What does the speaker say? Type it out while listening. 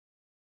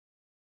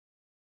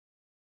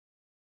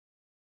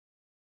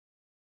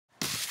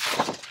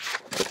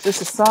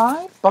this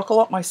aside, buckle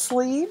up my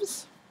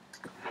sleeves,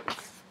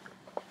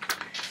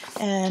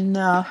 and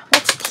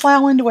let's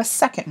plow into a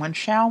second one,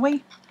 shall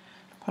we?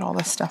 Put all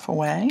this stuff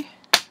away.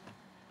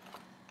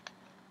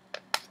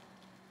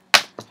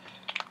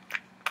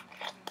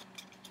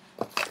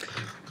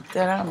 Get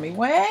that out of my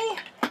way.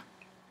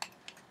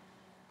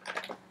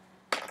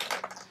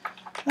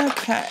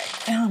 Okay,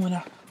 now I'm going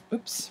to,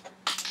 oops.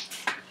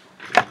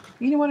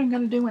 You know what I'm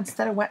going to do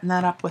instead of wetting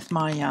that up with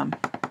my hand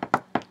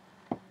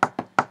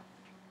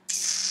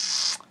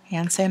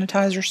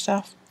sanitizer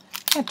stuff? I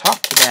can't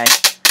talk today.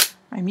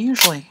 I'm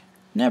usually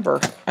never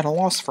at a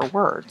loss for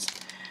words.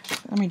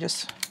 Let me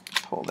just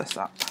pull this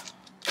up.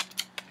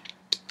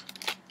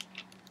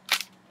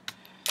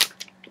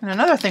 And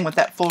another thing with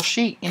that full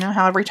sheet, you know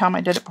how every time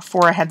I did it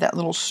before I had that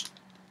little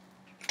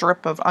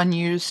strip of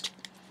unused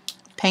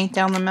paint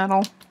down the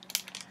middle?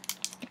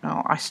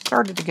 Well, I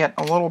started to get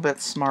a little bit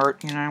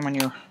smart, you know, when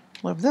you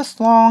live this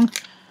long,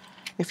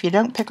 if you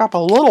don't pick up a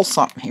little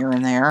something here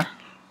and there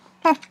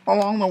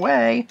along the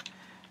way,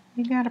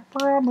 you got a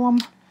problem.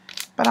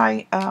 But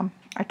I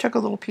took a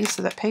little piece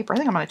of that paper, I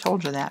think I might have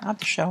told you that, I'll have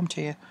to show them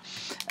to you,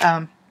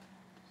 and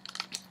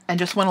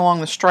just went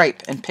along the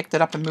stripe and picked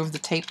it up and moved the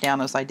tape down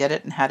as I did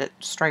it and had it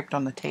striped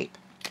on the tape.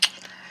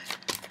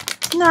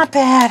 Not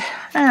bad.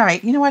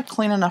 Alright, you know what,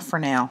 clean enough for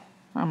now.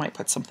 I might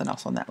put something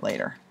else on that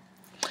later.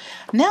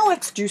 Now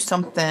let's do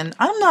something.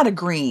 I'm not a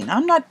green.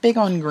 I'm not big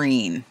on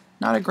green.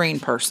 Not a green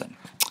person.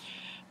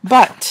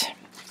 But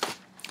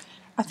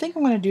I think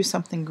I'm going to do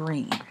something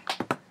green.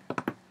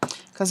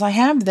 Because I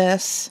have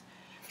this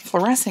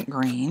fluorescent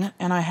green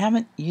and I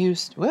haven't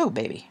used... Whoa,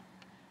 baby.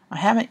 I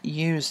haven't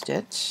used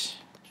it.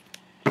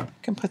 I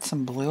can put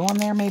some blue on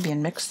there maybe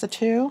and mix the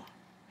two.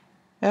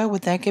 Oh,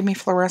 would that give me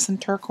fluorescent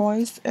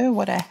turquoise? Oh,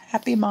 what a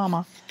happy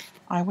mama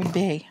I would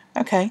be.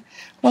 Okay.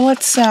 Well,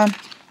 let's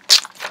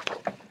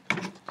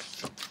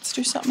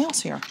do something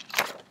else here.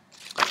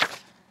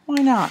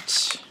 Why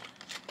not?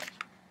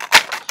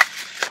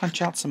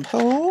 Punch out some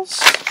holes.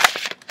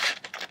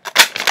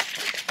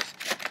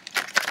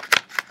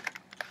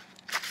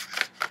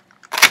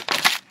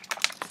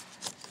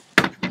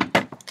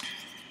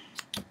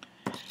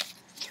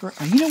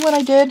 You know what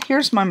I did?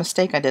 Here's my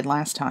mistake I did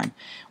last time.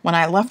 When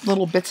I left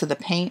little bits of the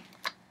paint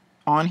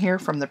on here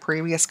from the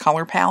previous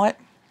color palette,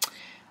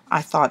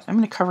 I thought, I'm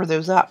going to cover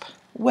those up.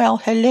 Well,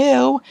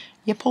 hello.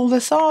 You pull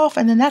this off,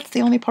 and then that's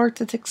the only part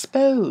that's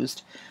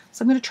exposed.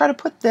 So I'm going to try to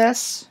put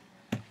this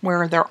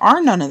where there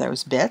are none of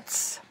those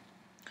bits.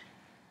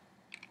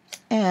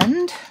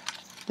 And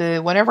the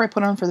whatever I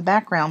put on for the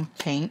background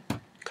paint,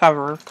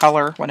 cover,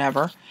 color,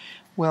 whatever,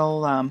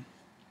 will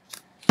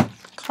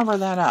cover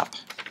that up.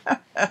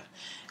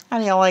 How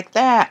do you like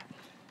that?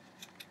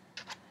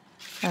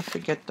 Have to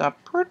get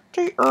up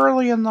pretty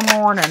early in the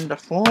morning to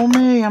fool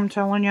me, I'm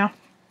telling you.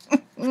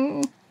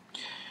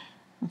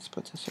 Let's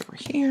put this over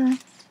here.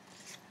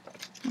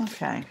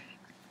 Okay.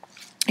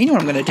 You know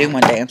what I'm going to do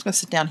one day? I'm just going to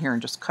sit down here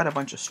and just cut a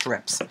bunch of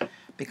strips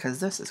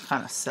because this is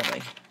kind of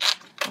silly.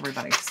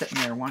 Everybody's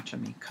sitting there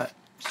watching me cut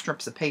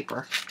strips of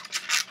paper.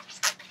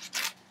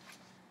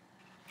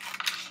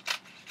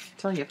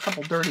 Tell you a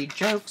couple dirty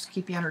jokes,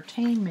 keep you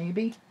entertained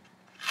maybe.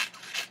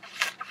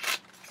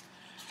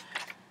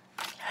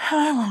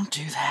 I won't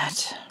do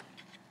that.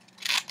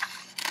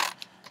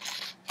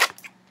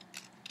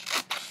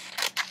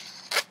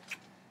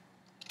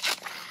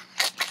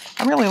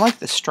 I really like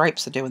the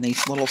stripes of doing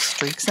these little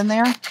streaks in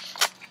there.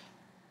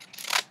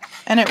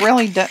 And it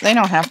really they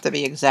don't have to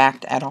be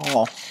exact at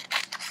all.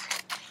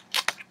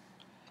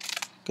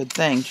 Good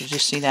thing. Did you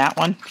see that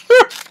one?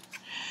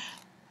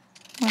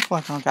 Looks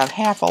like I've got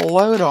half a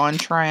load on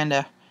trying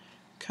to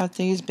cut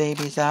these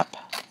babies up.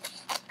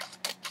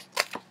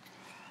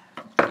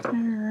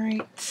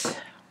 Alright.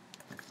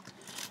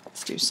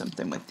 Let's do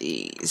something with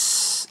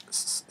these.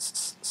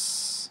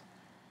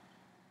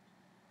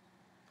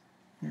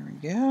 There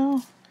we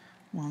go.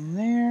 One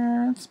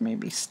there. Let's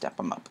maybe step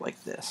them up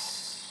like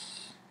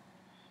this.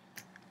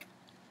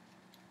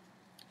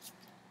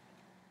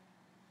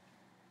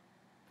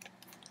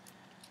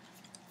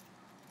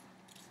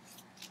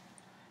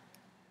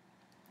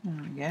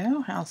 There we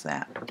go. How's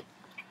that?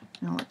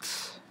 Now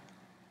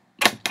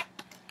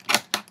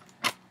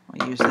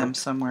I'll use them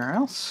somewhere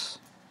else.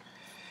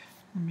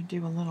 Let me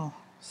do a little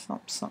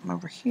something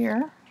over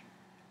here.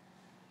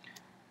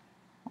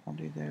 I'll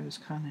do those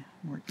kind of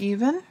more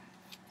even.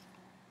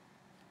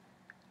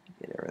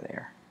 Get over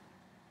there.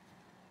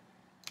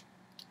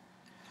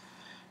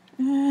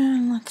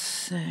 And let's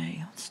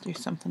see. Let's do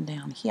something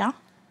down here.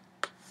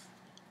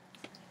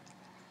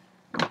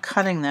 I'm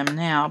cutting them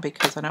now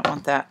because I don't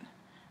want that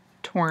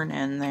torn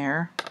in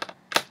there.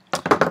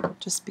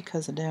 Just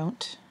because I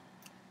don't.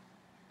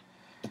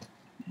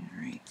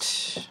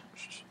 Alright.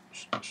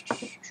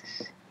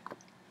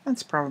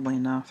 That's probably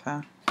enough,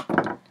 huh?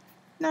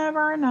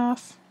 Never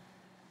enough.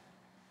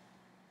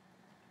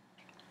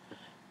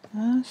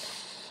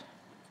 This.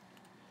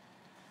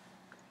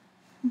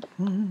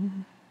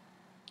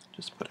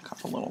 Just put a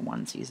couple little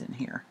onesies in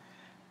here.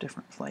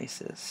 Different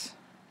places.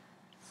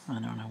 I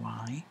don't know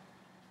why.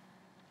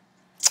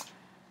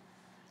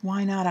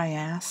 Why not, I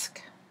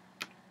ask?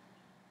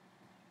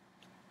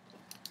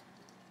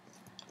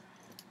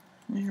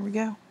 There we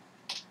go.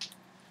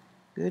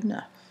 Good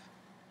enough.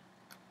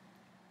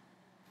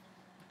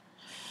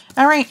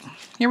 All right,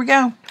 here we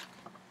go.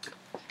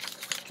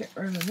 Get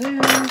rid of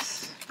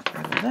this. Get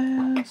rid of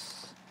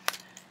this.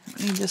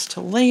 I need this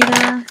till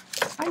later.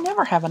 I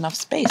never have enough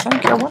space. I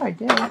don't care what I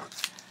do.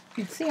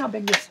 You can see how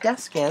big this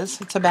desk is.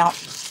 It's about,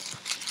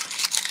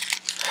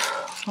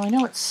 well, I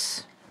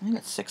think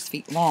it's 6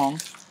 feet long,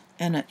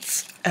 and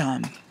it's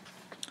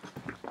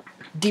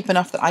deep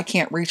enough that I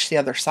can't reach the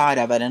other side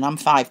of it, and I'm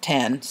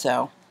 5'10",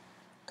 so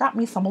got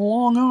me some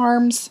long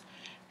arms.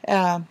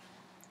 Then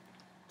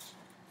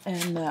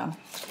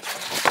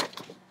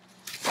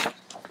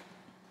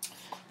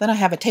I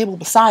have a table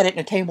beside it and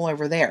a table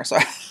over there, so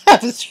I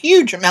have this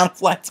huge amount of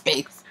flat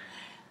space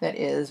that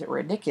is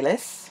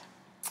ridiculous.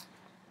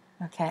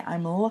 Okay,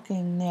 I'm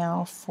looking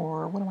now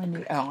for, what do I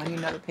need? Oh, I need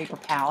another paper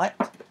palette.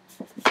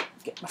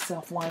 Get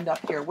myself lined up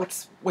here.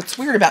 What's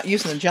weird about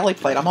using the Gelli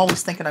plate, I'm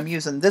always thinking I'm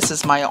using, this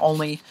is my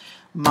only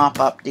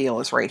mop-up deal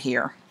is right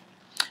here.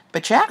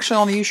 But you actually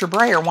only use your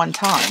brayer one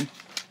time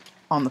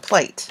on the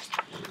plate.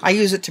 I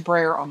use it to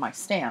brayer on my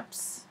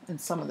stamps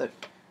and some of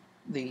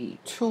the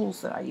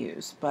tools that I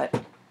use,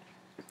 but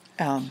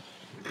I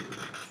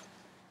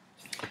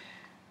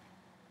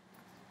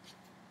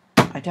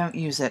don't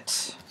use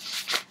it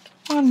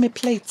on my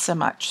plate so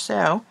much.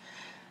 So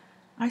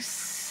I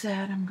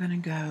said I'm gonna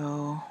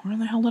go, where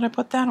the hell did I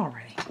put that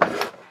already?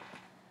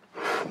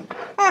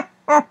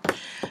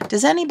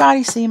 Does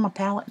anybody see my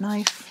palette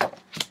knife?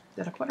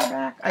 Did I put her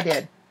back? I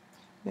did.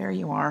 There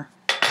you are.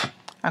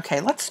 Okay,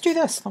 let's do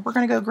this. We're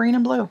gonna go green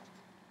and blue.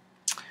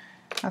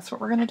 That's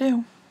what we're gonna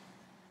do.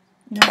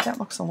 You know, that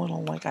looks a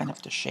little like I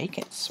have to shake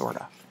it, sort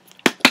of.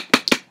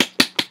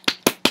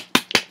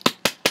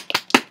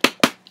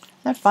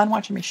 Isn't that fun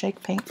watching me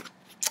shake paint?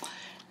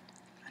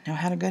 I know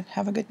how to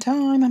have a good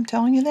time, I'm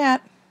telling you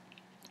that.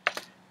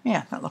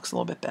 Yeah, that looks a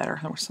little bit better.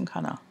 There was some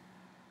kind of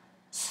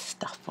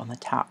stuff on the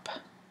top.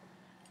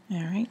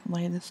 Alright,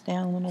 lay this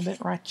down a little bit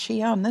right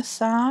here on this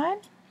side.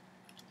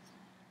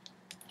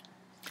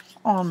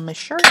 On my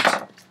shirt.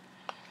 I'm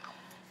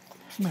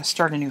going to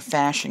start a new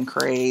fashion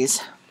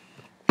craze.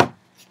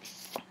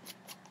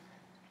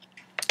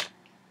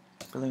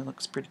 Blue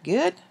looks pretty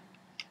good.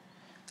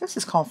 This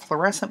is called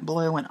fluorescent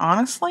blue, and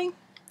honestly,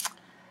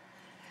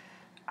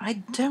 I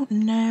don't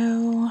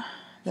know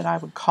that I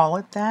would call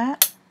it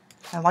that.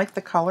 I like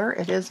the color.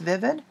 It is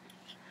vivid.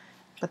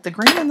 But the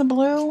green and the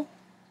blue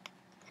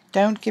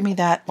don't give me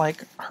that,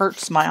 like,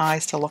 hurts my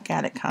eyes to look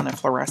at it kind of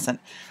fluorescent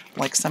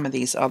like some of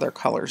these other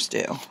colors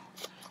do.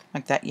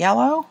 Like that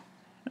yellow.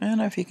 I don't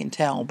know if you can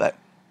tell, but...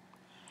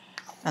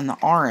 And the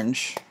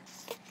orange.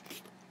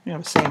 You know, I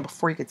was saying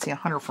before, you could see a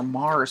hunter from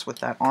Mars with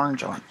that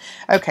orange on.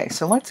 Okay,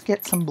 so let's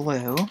get some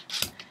blue.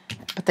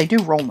 But they do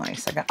roll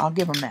nice. I'll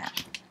give them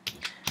that.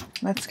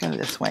 Let's go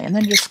this way. And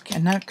then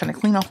I'm not going to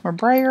clean off my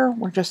brayer.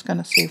 We're just going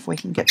to see if we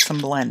can get some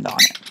blend on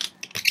it.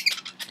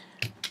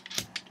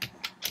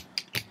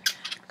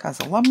 Because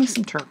I love me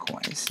some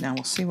turquoise. Now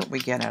we'll see what we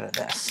get out of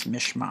this.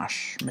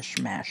 Mishmash.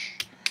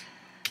 Mishmash.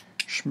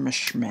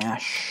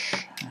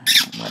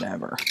 Mishmash.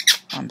 Whatever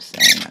I'm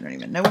saying. I don't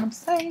even know what I'm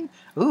saying.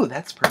 Ooh,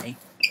 that's pretty.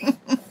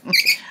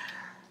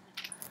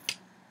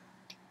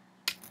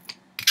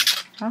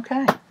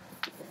 Okay.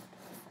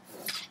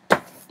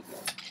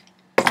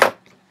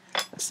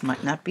 This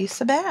might not be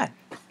so bad.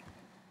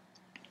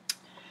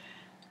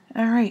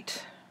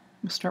 Alright.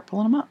 We'll start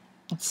pulling them up.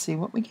 Let's see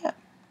what we get.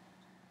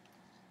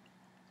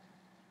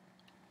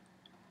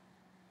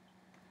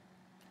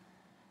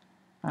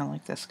 I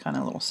like this kind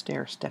of little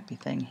stair-steppy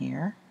thing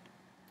here.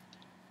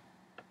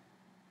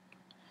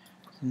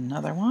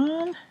 Another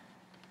one.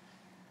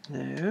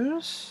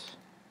 Those.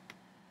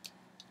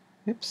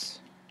 Oops.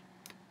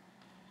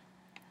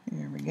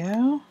 Here we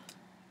go.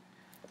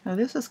 Now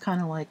this is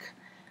kind of like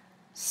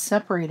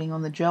separating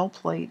on the gel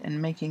plate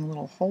and making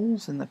little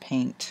holes in the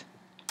paint.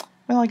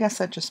 Well, I guess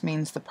that just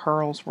means the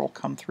pearls will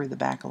come through the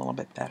back a little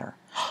bit better.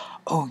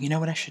 Oh, you know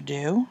what I should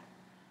do?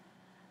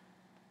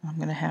 I'm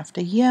going to have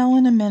to yell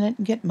in a minute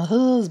and get my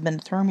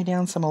husband to throw me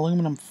down some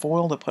aluminum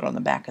foil to put on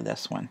the back of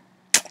this one.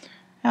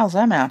 How's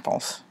them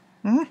apples?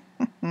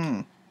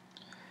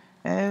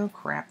 Oh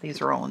crap,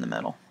 these are all in the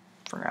middle.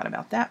 Forgot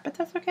about that, but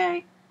that's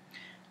okay.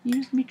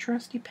 Use my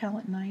trusty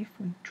palette knife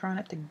and try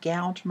not to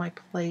gouge my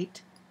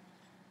plate.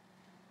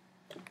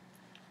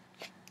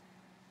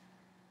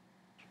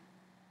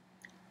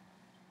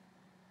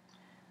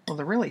 Well,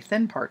 the really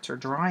thin parts are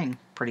drying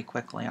pretty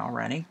quickly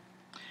already.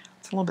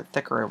 It's a little bit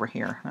thicker over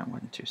here. That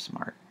wasn't too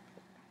smart.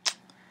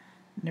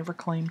 Never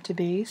claimed to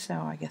be, so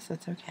I guess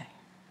that's okay.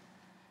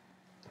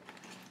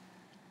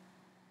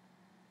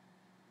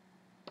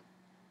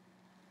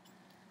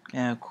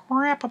 Oh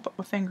crap, I put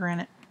my finger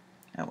in it.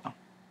 Oh well.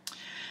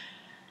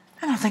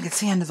 I don't think it's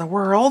the end of the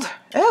world.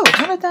 Oh,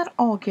 how did that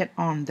all get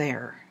on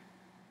there?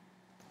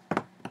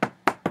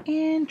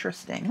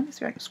 Interesting. Let me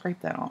see if I can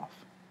scrape that off.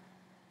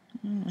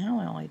 How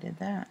well I did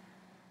that.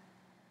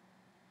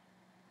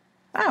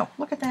 Oh,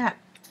 look at that.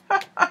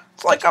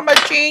 It's like like I'm a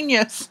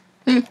genius.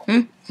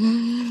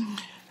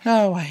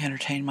 Oh, I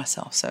entertain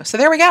myself so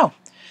there we go.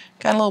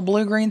 Got a little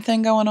blue-green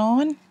thing going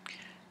on.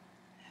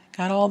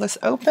 Got all this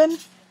open.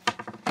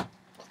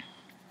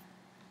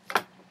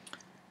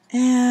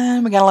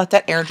 And we gotta let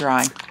that air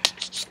dry.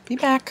 Be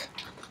back.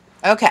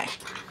 Okay,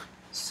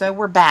 so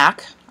we're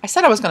back. I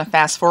said I was going to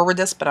fast forward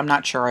this, but I'm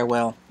not sure I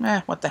will.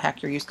 What the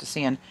heck, you're used to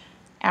seeing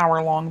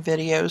hour-long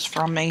videos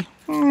from me.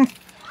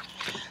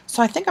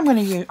 So I think I'm going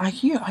to use,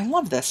 I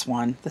love this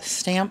one, the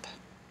stamp.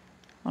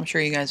 I'm sure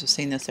you guys have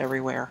seen this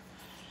everywhere.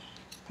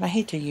 But I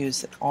hate to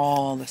use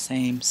all the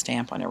same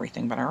stamp on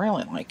everything, but I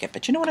really like it.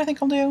 But you know what I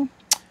think I'll do?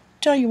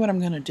 Tell you what I'm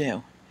going to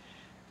do.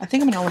 I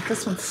think I'm going to let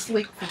this one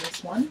sleep for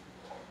this one.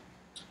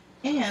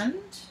 And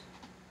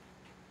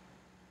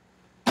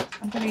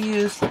I'm going to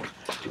use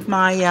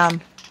my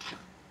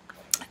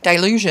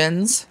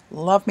Dilutions.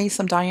 Love me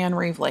some Diane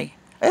Reevely.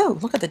 Oh,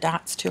 look at the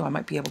dots too. I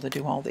might be able to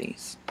do all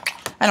these.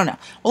 I don't know.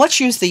 Well,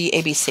 let's use the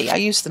ABC. I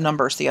used the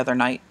numbers the other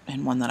night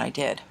in one that I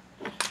did.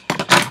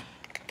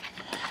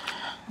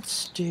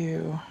 Let's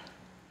do...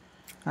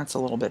 That's a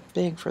little bit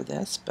big for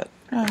this, but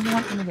you know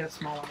what? Let me get a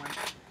smaller one.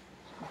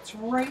 It's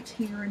right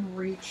here in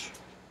reach.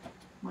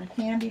 My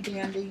handy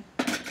dandy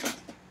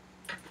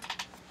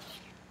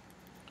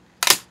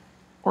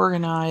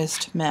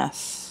organized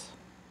mess.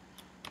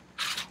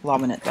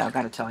 Loving it though,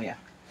 gotta tell you.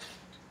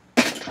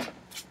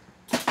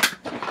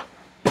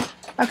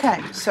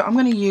 Okay, so I'm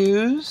going to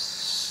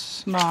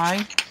use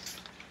my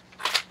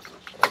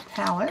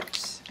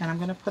palette, and I'm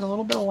going to put a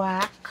little bit of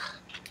black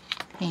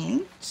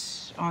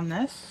paint on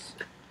this.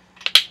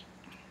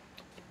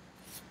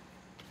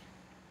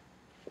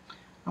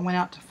 I went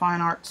out to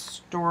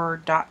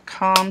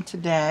fineartstore.com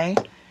today,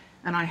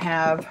 and I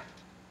have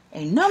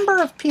a number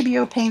of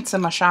PBO paints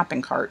in my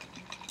shopping cart.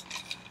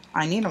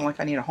 I need them like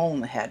I need a hole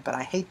in the head, but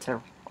I hate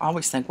to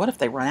always think, what if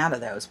they run out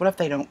of those? What if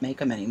they don't make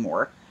them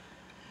anymore?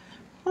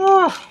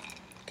 Oh,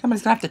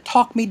 somebody's going to have to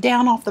talk me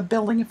down off the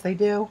building if they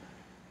do.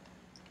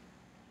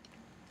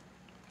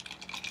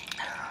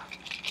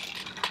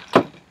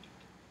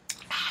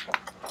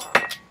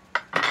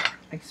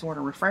 Ice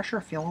water refresher.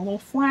 Feel a little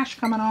flash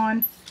coming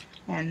on.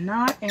 And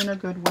not in a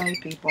good way,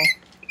 people.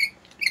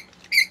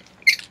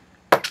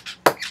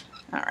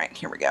 Alright,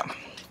 here we go.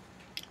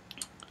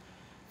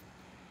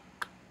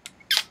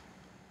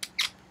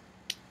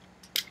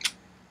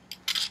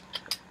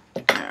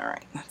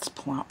 Alright, let's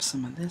plop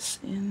some of this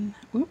in.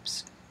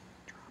 Oops.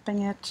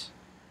 Dropping it.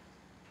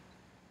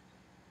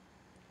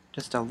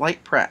 Just a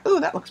light press. Ooh,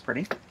 that looks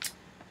pretty.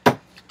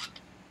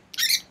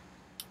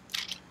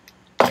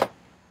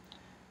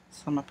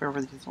 Some up over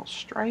these little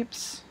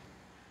stripes.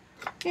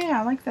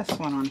 Yeah, I like this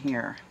one on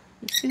here.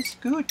 This is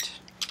good.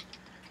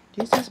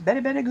 This is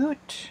very, very good.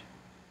 Put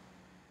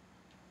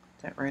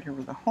that right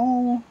over the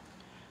hole.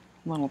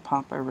 A little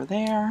pop over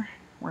there.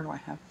 Where do I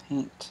have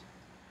paint?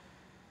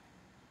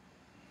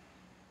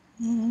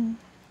 There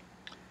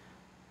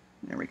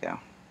we go.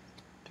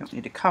 Don't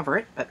need to cover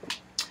it, but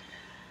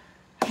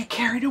I get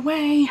carried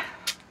away.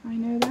 I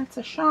know that's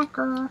a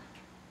shocker,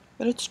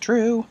 but it's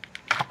true.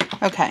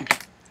 Okay,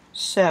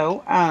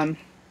 so I'm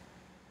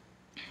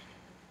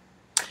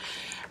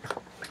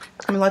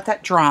going to let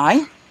that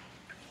dry.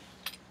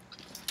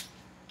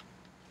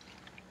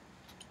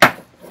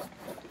 Get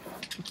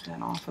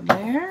that off of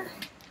there.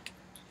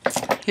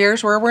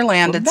 Here's where we're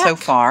landed so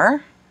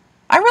far.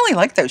 I really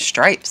like those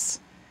stripes.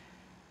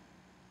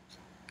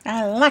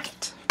 I like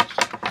it.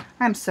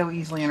 I'm so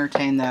easily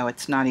entertained, though.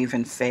 It's not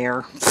even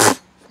fair.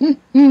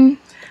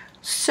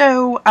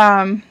 So,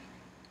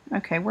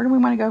 okay, where do we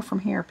want to go from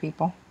here,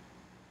 people?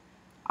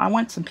 I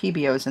want some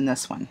PBOs in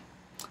this one.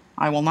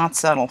 I will not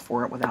settle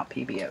for it without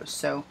PBOs.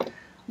 So,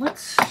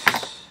 let's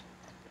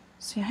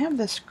see. I have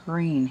this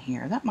green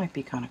here. That might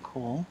be kind of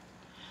cool.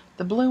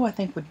 The blue, I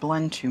think, would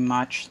blend too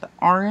much. The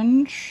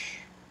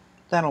orange,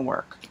 that'll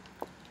work.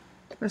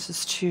 This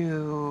is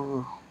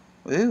too...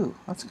 Ooh,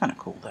 that's kind of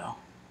cool, though.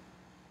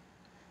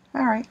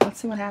 Alright, let's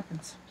see what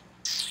happens.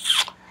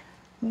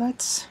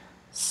 Let's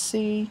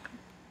see.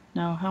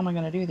 Now, how am I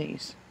going to do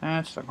these?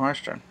 That's the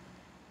question.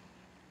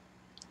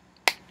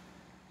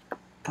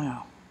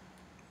 Oh,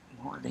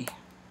 lordy.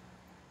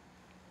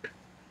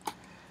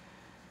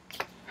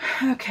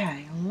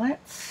 Okay,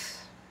 let's...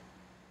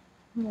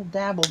 A little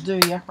dab will do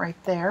ya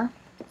right there.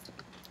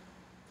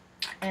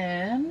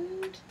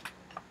 And...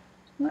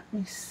 let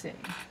me see.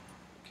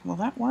 Will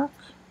that work?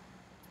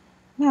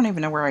 I don't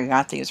even know where I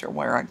got these or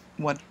what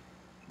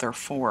they're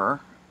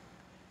for.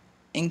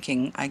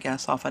 Inking, I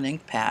guess, off an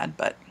ink pad,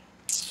 but...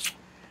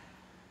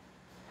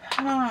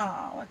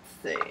 let's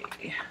see.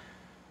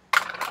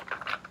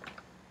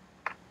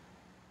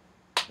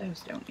 Those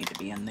don't need to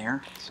be in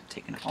there. It's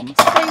taking up all my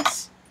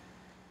space.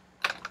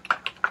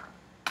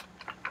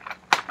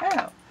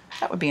 Oh,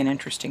 that would be an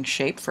interesting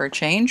shape for a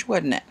change,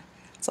 wouldn't it?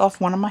 It's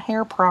off one of my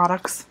hair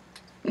products.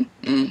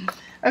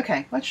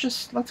 Okay,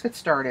 let's get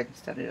started.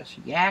 Instead of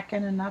just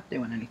yakking and not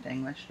doing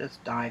anything, let's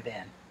just dive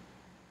in.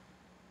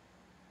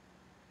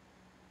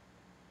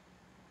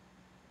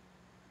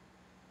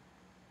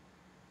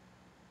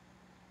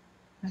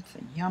 That's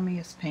the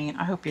yummiest paint.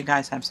 I hope you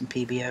guys have some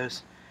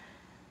PBOs.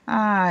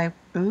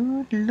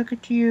 Ooh, look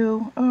at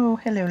you. Oh,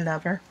 hello,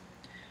 lover.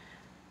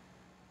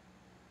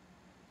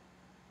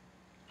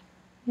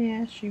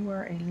 Yes, you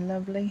are a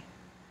lovely,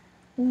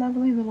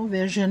 lovely little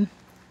vision.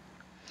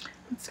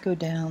 Let's go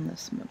down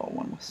this middle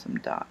one with some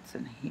dots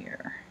in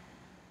here.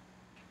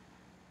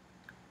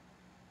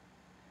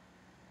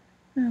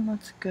 And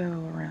let's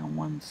go around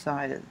one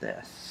side of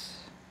this.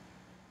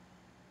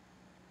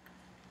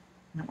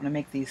 I don't want to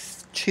make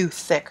these too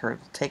thick or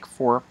it'll take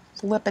for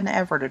flipping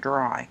ever to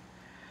dry.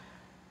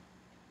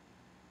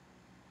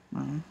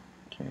 1,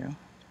 2,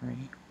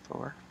 3,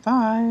 4,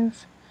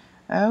 5.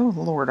 Oh,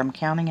 Lord, I'm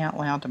counting out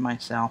loud to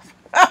myself.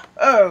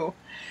 Oh,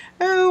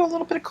 a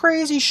little bit of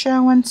crazy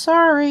showing.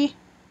 Sorry.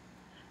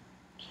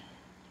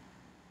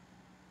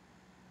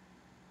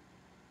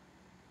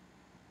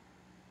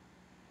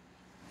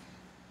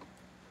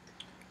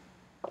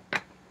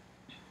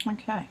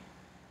 Okay.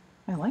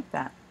 I like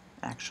that,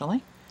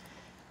 actually.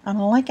 I'm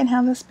liking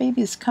how this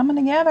baby is coming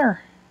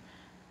together.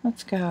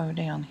 Let's go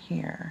down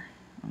here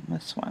on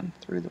this one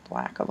through the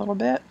black a little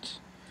bit.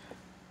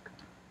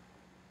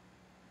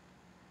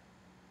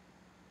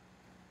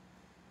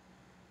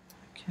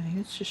 Okay,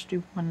 let's just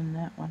do one in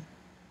that one.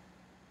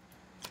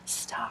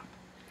 Stop.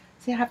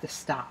 See, I have to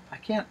stop. I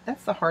can't.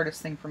 That's the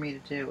hardest thing for me to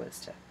do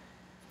is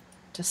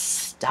to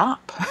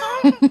stop.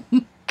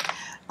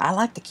 I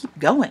like to keep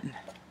going.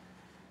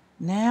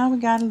 Now we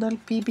got a little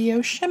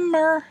PBO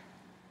shimmer.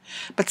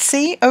 But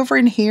see over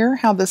in here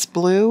how this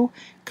blue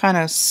kind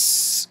of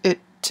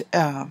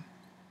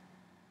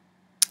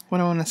what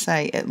do I want to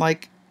say? It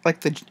like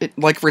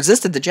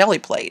resisted the jelly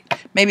plate.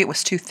 Maybe it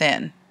was too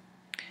thin.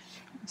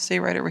 See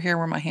right over here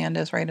where my hand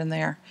is, right in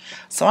there.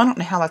 So I don't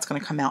know how that's going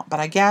to come out, but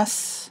I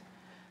guess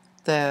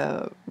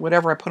the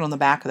whatever I put on the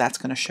back of that's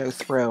going to show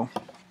through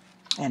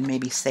and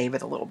maybe save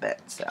it a little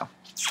bit. So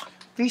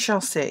we shall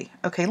see.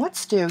 Okay,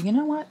 let's do, you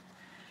know what?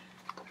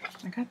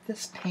 I got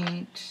this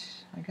paint.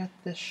 I got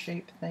this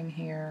shape thing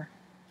here.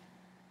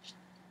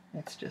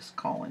 It's just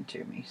calling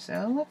to me.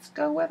 So let's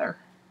go with her.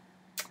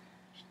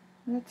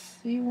 Let's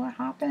see what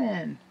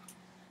happened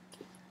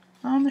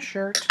on the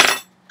shirt.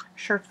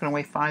 Shirt's going to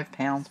weigh 5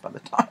 pounds by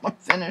the time I'm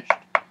finished.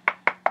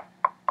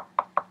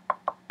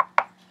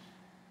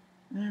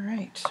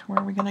 Alright, where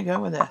are we going to go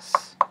with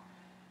this?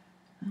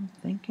 I'm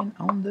thinking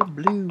on the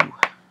blue.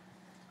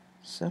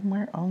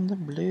 Somewhere on the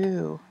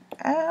blue.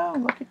 Oh,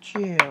 look at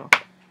you.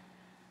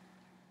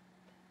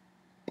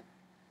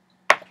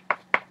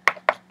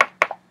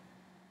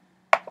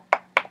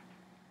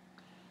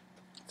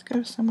 Let's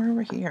go somewhere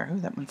over here. Oh,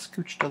 that one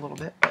scooched a little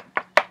bit, but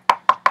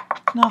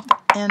not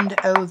the end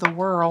of the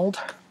world.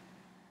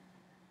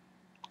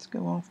 Let's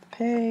go off the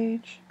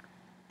page.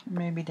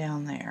 Maybe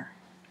down there.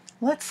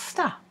 Let's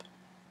stop.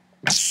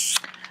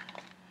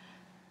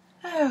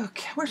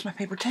 Okay, where's my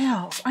paper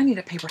towels? I need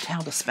a paper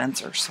towel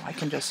dispenser so I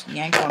can just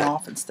yank one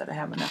off instead of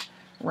having to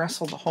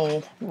wrestle the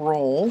whole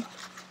roll.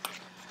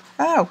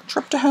 Oh,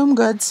 trip to Home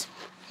Goods.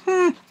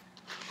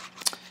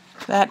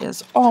 That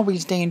is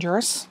always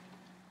dangerous.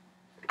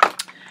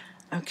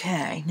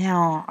 Okay,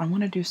 now I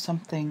want to do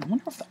something. I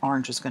wonder if the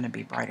orange is going to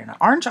be bright enough.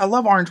 Orange, I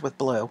love orange with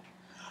blue.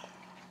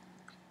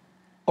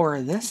 Or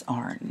this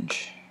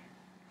orange.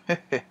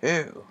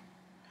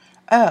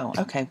 Oh,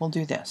 okay, we'll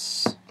do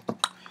this.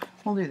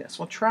 We'll do this.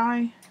 We'll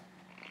try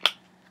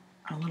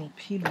a little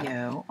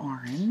PBO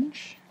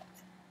orange.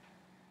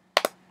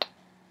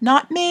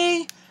 Not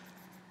me!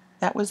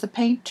 That was the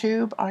paint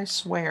tube, I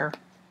swear.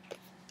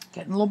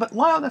 Getting a little bit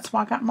low, that's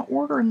why I got my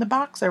order in the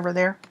box over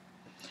there.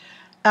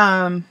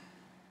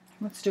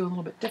 Let's do a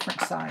little bit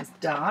different size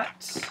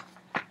dot.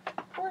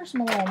 Where's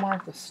my little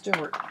Martha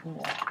Stewart?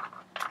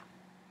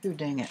 Oh,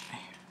 dang it.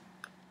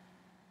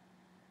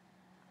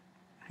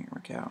 Here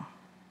we go.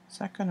 Is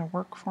that going to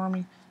work for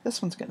me?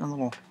 This one's getting a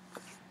little,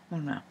 I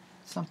don't know,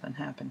 something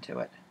happened to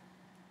it.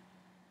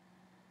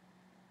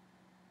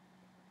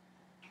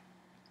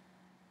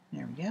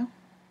 There we go.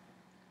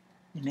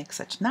 You make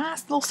such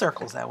nice little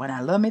circles though, and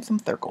I love me some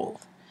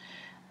circles.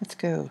 Let's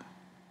go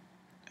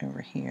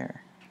over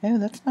here. Oh,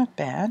 that's not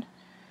bad.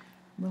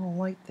 A little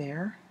light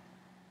there.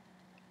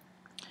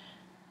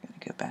 Gotta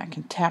go back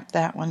and tap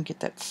that one, get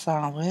that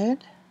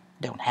solid.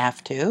 Don't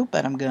have to,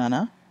 but I'm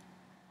gonna.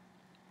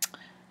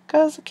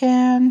 'Cause I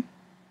can.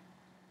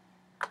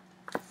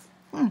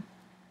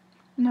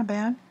 Not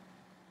bad.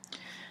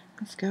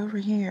 Let's go over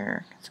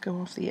here. Let's go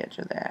off the edge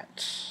of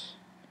that.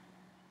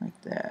 Like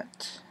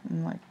that.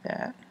 And like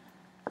that.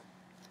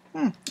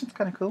 That's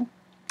kind of cool.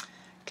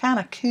 Kind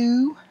of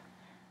cool.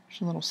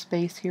 There's a little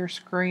space here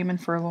screaming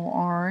for a little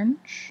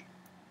orange.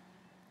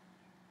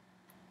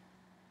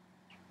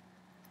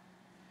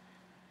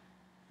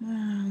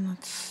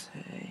 Let's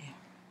see.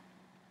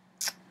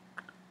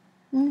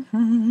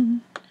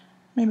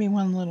 Maybe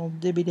one little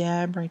dibby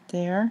dab right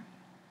there.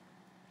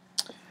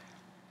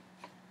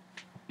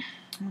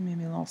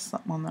 Maybe a little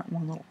something on that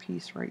one little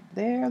piece right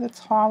there that's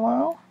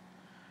hollow.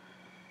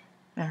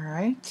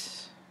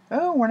 Alright.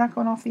 Oh, we're not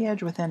going off the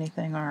edge with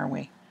anything, are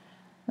we?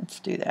 Let's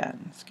do that.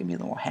 Let's give me a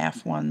little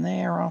half one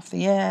there off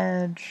the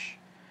edge.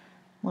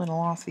 Little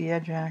off the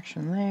edge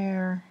action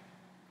there.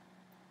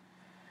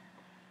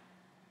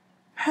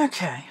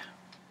 Okay.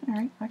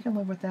 Alright, I can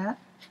live with that.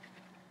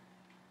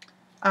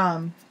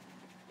 Let's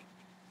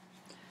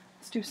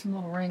do some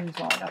little rings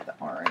while I got the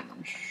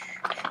orange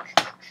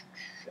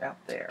out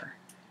there.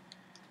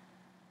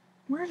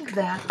 Where did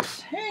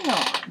that... Hang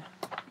on.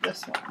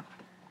 This one.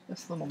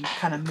 This little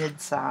kind of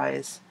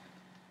mid-size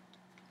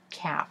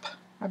cap.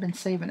 I've been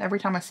saving... Every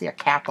time I see a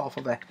cap off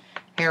of a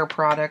hair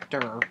product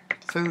or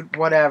food,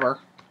 whatever,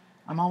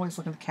 I'm always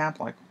looking at the cap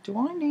like, do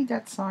I need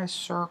that size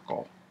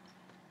circle?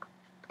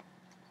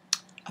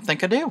 I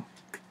think I do.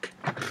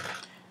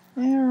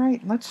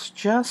 Alright, let's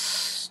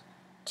just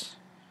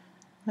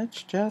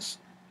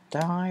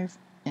dive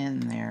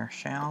in there,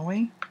 shall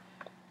we?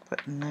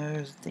 Putting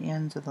those at the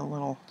ends of the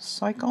little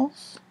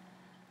cycles,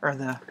 or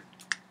the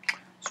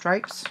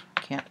stripes.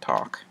 Can't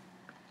talk.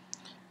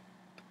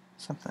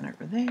 Something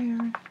over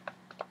there.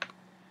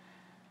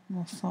 A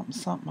little something,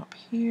 something up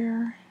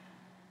here.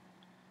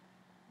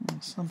 A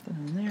little something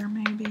in there,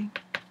 maybe.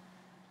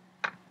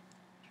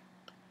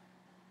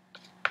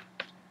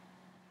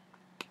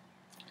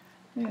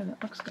 Yeah,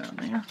 that looks good on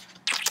there.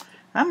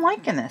 I'm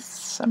liking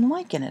this. I'm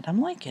liking it.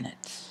 I'm liking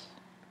it.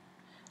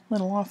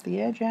 Little off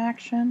the edge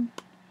action.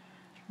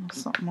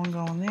 Something will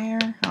go in there.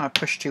 Oh, I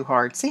pushed too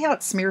hard. See how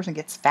it smears and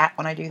gets fat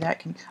when I do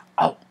that?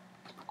 Oh,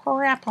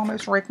 crap.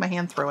 Almost raked my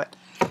hand through it.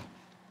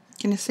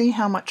 Can you see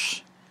how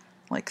much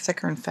like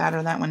thicker and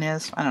fatter that one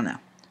is? I don't know.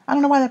 I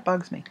don't know why that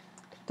bugs me.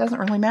 It doesn't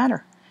really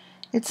matter.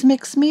 It's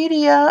mixed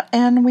media,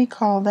 and we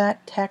call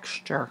that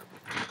texture.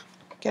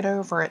 Get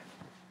over it.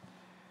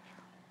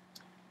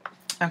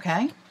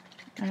 Okay.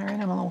 All right,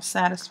 I'm a little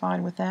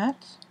satisfied with that.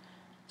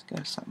 Let's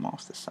go something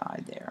off the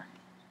side there.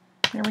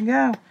 There we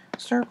go.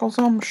 Circles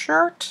on my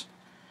shirt.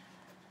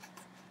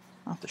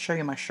 I'll have to show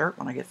you my shirt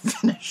when I get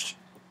finished.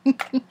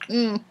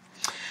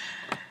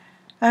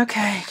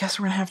 Okay, guess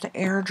we're going to have to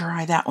air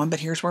dry that one, but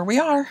here's where we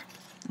are.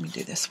 Let me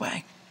do this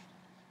way.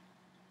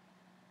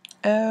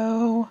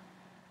 Oh,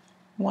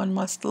 one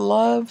must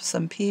love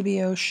some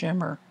PBO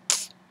shimmer.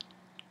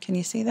 Can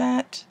you see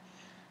that?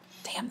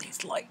 Damn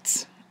these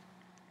lights.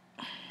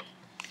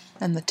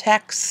 And the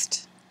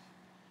text.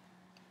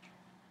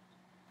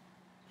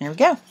 Here we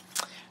go.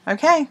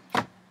 Okay,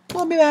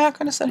 we'll be back. I'm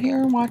going to sit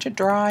here and watch it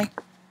dry.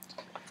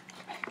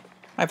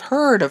 I've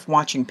heard of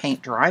watching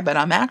paint dry, but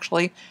I'm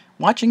actually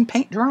watching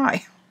paint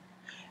dry.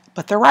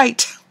 But they're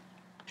right.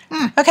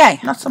 Okay,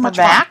 not so much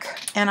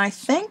back. And I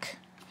think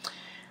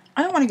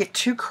I don't want to get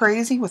too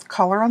crazy with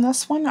color on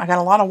this one. I got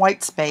a lot of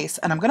white space,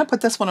 and I'm going to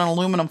put this one in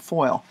aluminum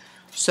foil.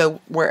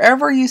 So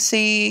wherever you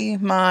see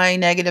my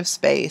negative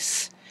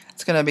space,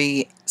 it's going to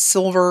be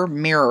silver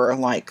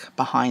mirror-like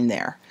behind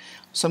there.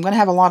 So I'm going to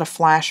have a lot of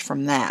flash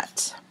from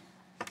that.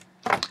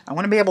 I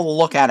want to be able to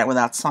look at it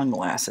without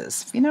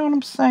sunglasses, if you know what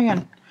I'm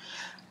saying.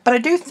 But I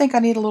do think I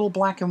need a little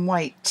black and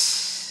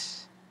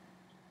white.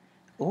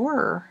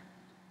 Or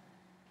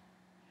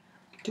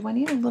do I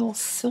need a little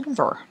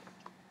silver?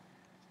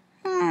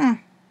 I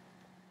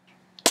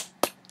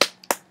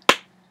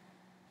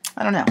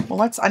don't know.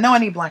 Well, I know I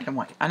need black and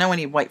white. I know I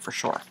need white for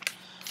sure.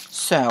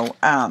 So,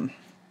 I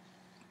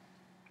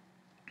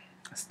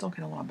still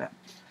get a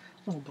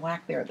little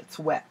black there that's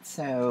wet.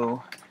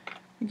 So,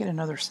 you get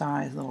another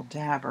size little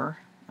dabber.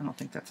 I don't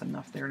think that's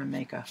enough there to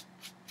make a...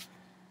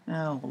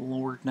 Oh,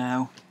 Lord,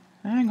 no.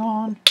 Hang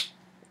on.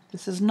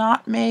 This is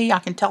not me. I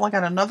can tell I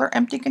got another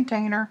empty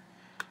container.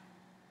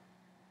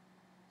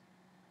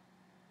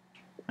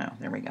 Oh,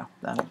 there we go.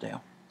 That'll do.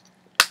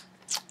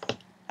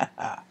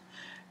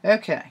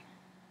 Okay.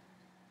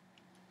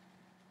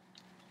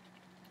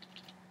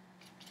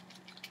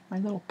 My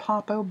little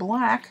Pop-O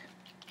black.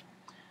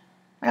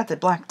 I got the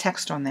black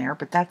text on there,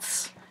 but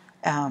that's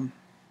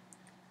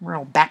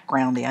real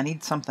backgroundy. I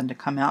need something to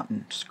come out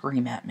and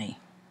scream at me.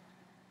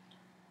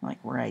 Like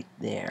right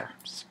there.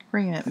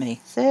 Scream at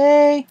me.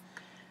 See?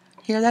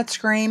 Hear that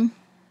scream?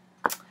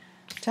 I'm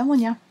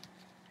telling you.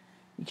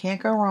 You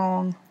can't go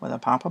wrong with a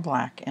pop of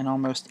black in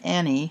almost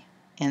any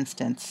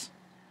instance.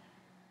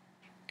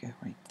 Go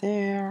right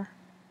there.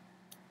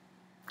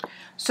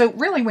 So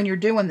really when you're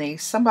doing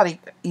these, somebody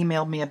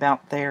emailed me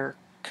about they're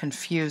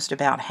confused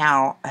about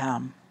how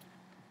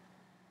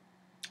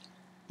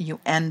you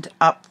end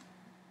up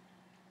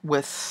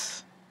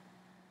with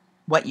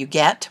what you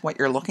get, what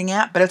you're looking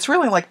at, but it's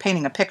really like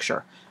painting a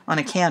picture on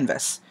a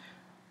canvas.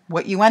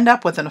 What you end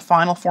up with in a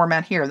final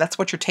format here, that's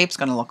what your tape's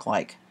going to look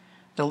like.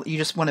 You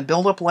just want to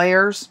build up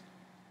layers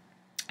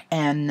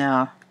and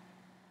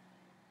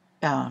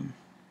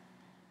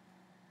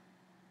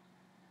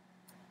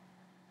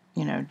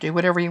you know, do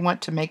whatever you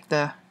want to make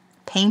the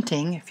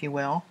painting, if you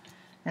will,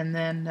 and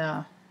then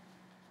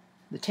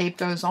the tape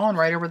goes on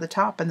right over the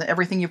top, and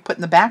everything you've put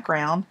in the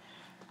background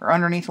or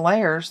underneath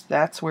layers,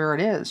 that's where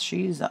it is.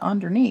 She's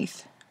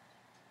underneath.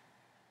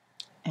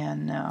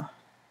 And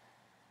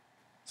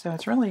so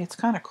it's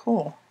kind of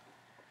cool.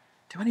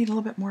 Do I need a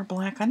little bit more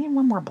black? I need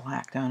one more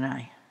black, don't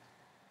I?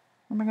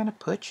 Where am I going to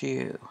put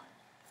you?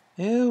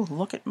 Ooh,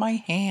 look at my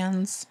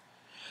hands.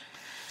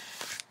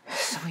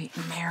 Sweet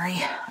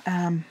Mary.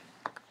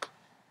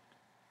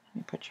 Let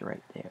me put you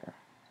right there.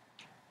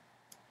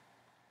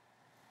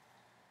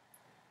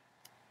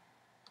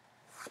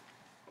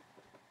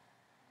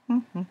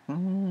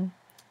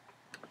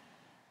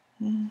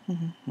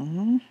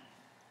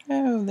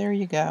 Oh, there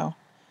you go.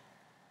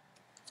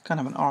 It's kind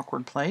of an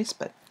awkward place,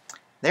 but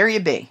there you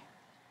be.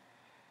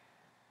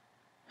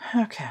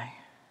 Okay.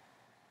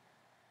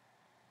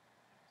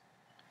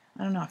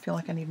 I don't know. I feel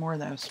like I need more of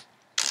those.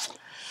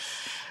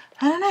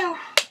 I don't know.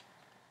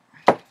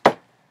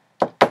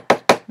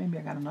 Maybe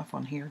I got enough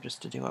on here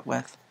just to do it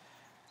with.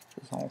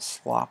 It's all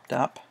slopped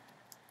up.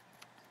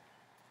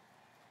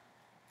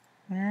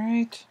 All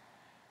right.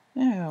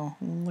 Oh,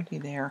 looky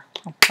there.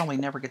 I'll probably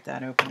never get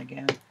that open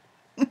again.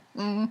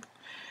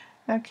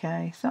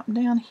 Okay, something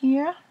down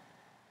here.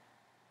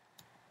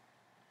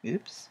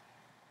 Oops.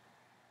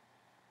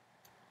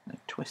 I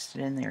twist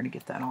it in there to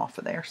get that off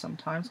of there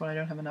sometimes when I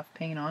don't have enough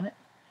paint on it.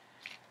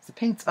 The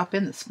paint's up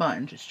in the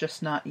sponge, it's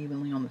just not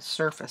evenly on the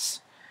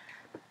surface.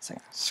 So I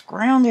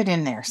scrounge it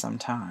in there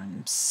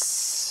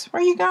sometimes.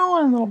 Where you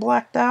going, little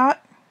black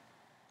dot?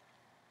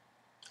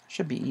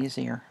 Should be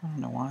easier. I don't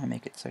know why I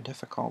make it so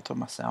difficult to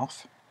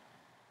myself.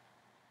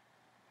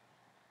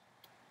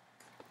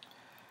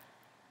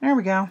 There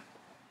we go.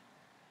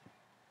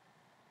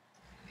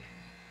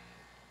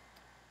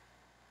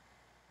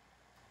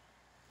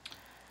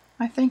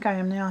 I think I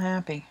am now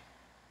happy.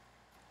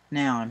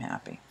 Now I'm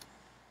happy.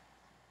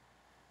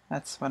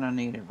 That's what I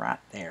needed right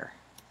there.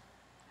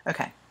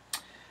 Okay,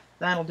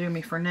 that'll do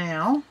me for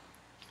now.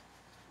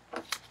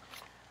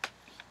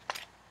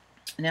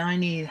 Now I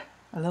need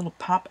a little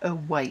pop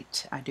of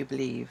white, I do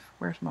believe.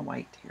 Where's my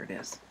white? Here it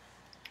is.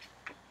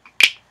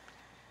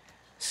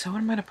 So what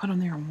am I going to put on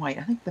there in white?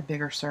 I think the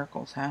bigger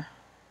circles, huh?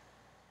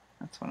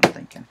 That's what I'm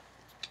thinking.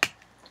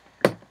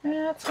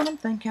 That's what I'm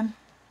thinking.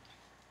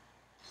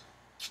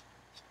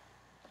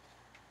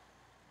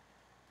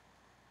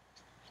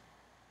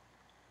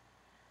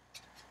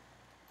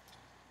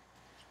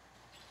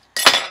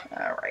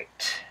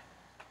 Alright.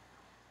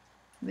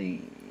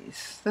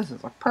 This is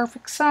a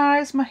perfect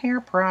size, my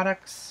hair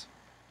products.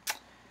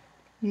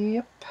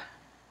 Yep.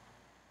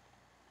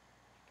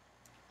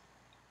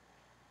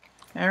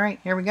 Alright,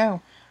 here we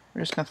go.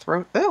 We're just going to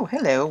throw... Oh,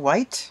 hello,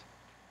 white.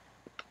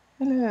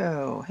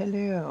 Hello,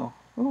 hello.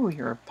 Oh,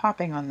 you're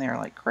popping on there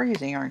like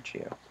crazy, aren't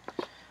you?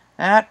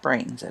 That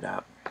brightens it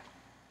up.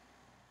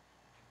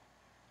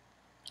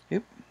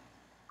 Oop.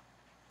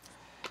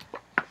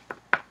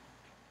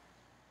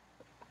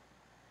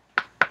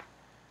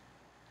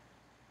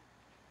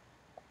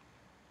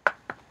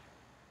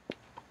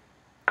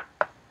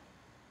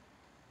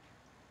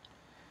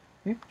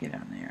 Oop, get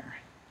on there.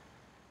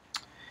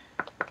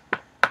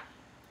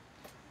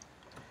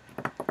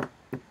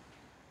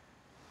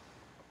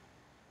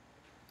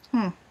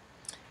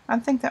 I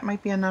think that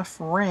might be enough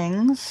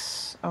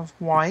rings of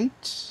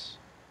white,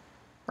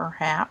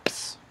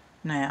 perhaps,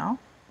 now.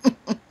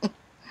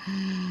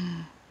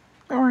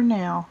 Or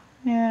now,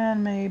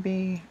 and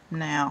maybe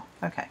now.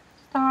 Okay,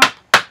 stop.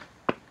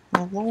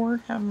 Oh, Lord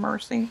have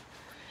mercy.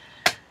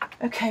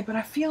 Okay, but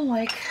I feel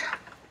like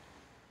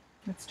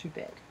that's too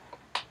big.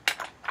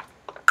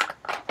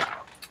 I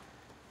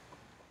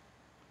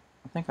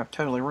think I've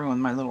totally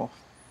ruined my little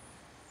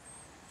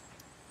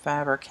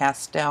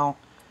Faber-Castell.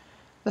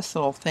 This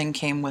little thing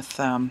came with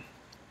a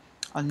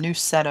new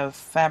set of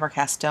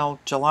Faber-Castell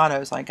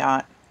gelatos I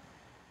got,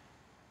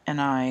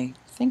 and I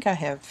think I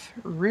have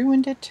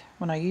ruined it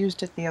when I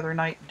used it the other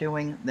night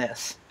doing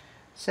this.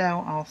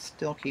 So I'll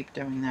still keep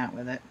doing that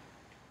with it.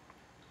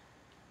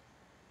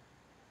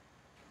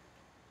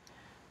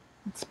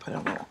 Let's put a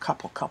little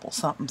couple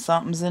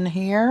somethings in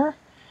here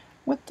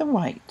with the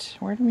white.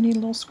 Where do we need a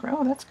little screw?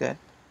 Oh, that's good.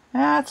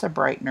 That's a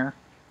brightener.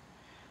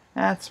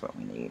 That's what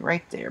we need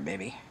right there,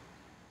 baby.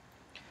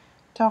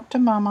 Talk to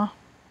Mama.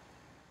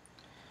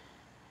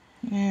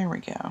 There we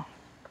go.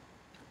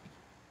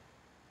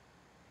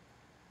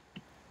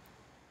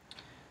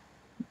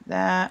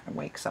 That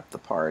wakes up the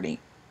party.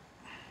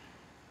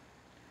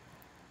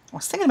 I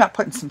was thinking about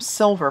putting some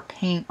silver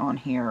paint on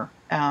here.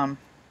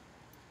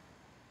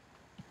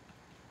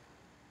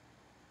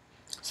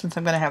 Since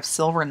I'm going to have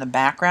silver in the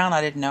background,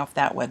 I didn't know if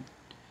that would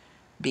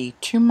be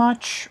too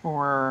much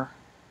or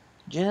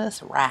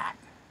just right.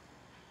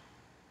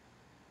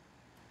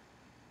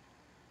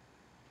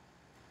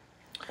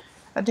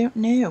 I don't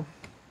know.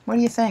 What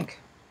do you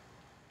think?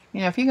 You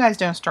know, if you guys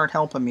don't start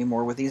helping me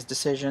more with these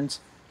decisions,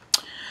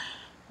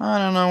 I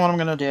don't know what I'm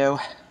going to do.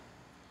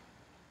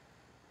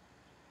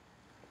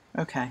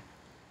 Okay.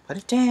 Put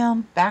it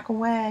down. Back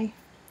away.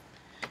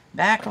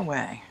 Back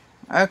away.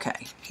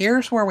 Okay.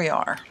 Here's where we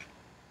are.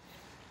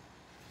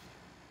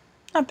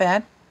 Not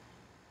bad.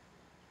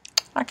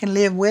 I can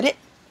live with it.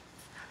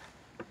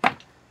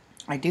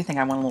 I do think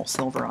I want a little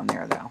silver on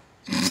there, though.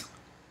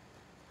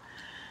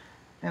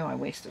 Oh, I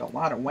wasted a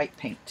lot of white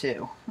paint,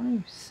 too. Oh,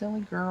 you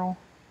silly girl.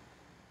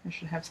 I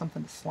should have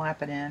something to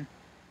slap it in.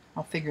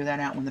 I'll figure that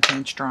out when the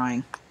paint's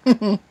drying.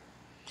 But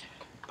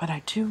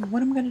I do...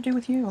 What am I going to do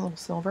with you, a little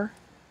silver?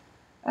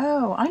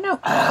 Oh, I know.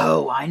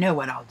 Oh, I know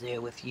what I'll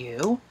do with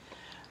you.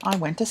 I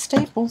went to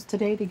Staples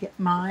today to get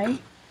my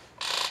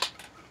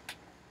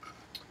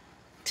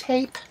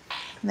tape.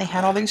 And they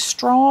had all these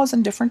straws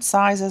in different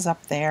sizes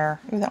up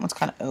there. Ooh, that one's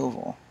kind of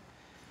oval.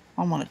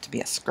 I want it to be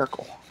a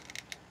circle.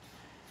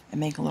 And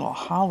make little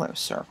hollow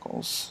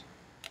circles.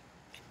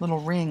 Little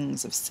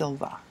rings of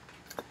silver.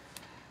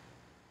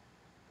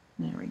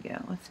 There we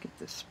go. Let's get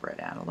this spread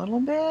out a little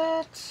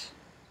bit.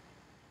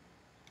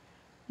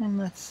 And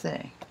let's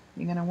see.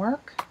 You gonna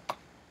work?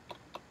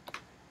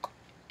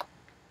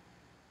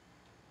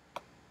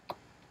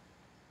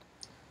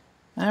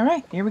 All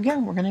right, here we go.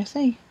 We're gonna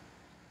see.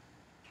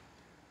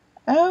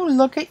 Oh,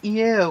 look at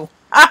you.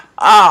 Ha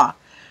ha!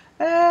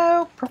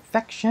 Oh,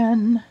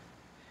 perfection.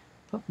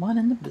 Put one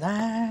in the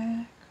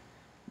black.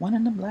 One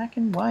in the black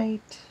and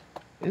white.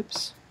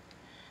 Oops.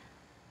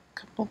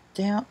 Couple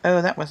down.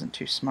 Oh, that wasn't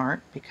too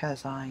smart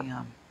because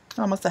I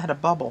must have had a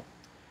bubble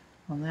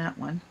on that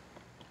one.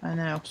 I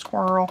know,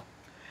 squirrel.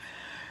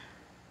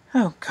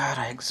 Oh God,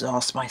 I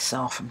exhaust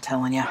myself, I'm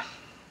telling you.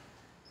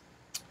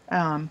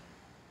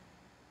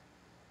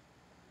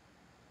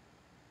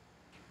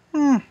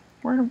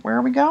 Where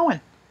are we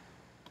going?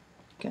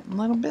 Getting a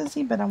little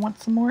busy, but I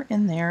want some more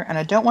in there. And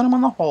I don't want them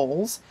on the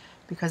holes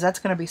because that's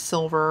going to be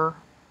silver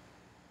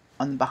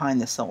on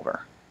behind the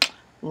silver.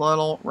 A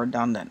little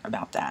redundant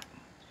about that.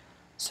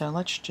 So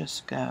let's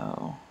just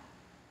go.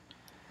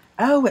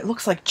 Oh, it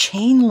looks like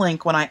chain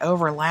link when I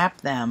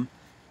overlap them.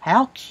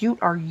 How cute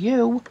are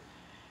you?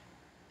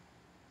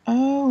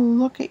 Oh,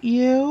 look at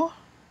you.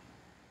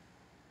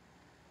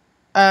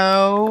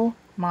 Oh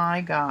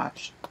my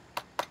gosh.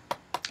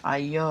 I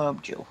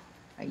loved you.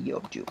 I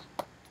loved you.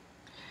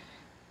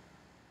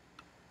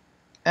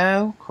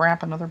 Oh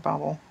crap, another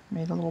bubble.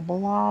 Made a little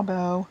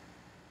blobbo.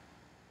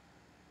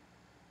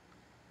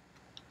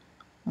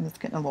 And it's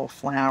getting a little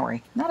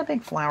flowery. Not a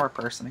big flower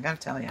person, I gotta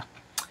tell you.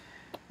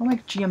 I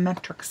like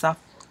geometric stuff.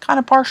 Kind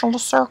of partial to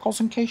circles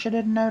in case you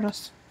didn't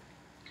notice.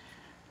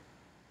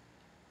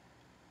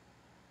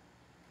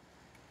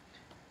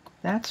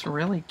 That's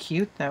really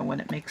cute though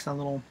when it makes a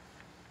little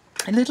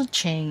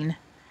chain.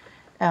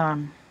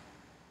 I'm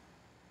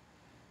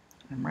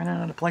running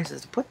out of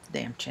places to put the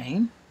damn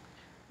chain.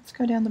 Let's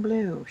go down the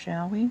blue,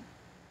 shall we?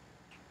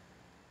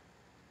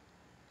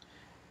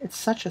 It's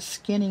such a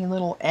skinny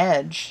little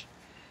edge.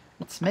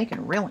 It's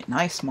making really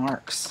nice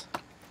marks.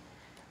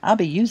 I'll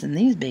be using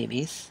these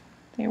babies.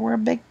 They were a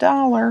big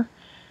 $1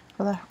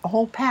 for a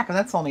whole pack. And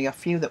that's only a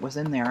few that was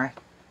in there. I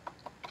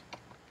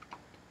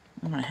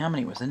don't know how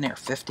many was in there.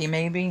 50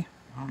 maybe?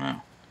 I don't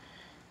know.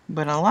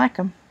 But I like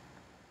them.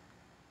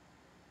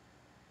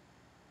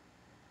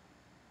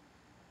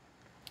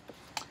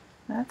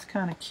 That's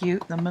kind of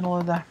cute in the middle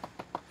of the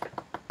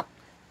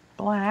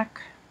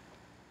black.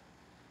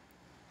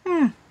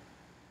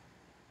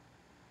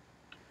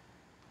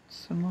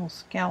 Some little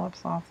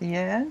scallops off the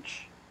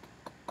edge.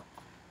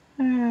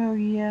 Oh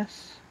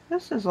yes.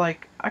 This is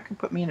like, I could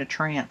put me in a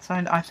trance.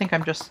 I think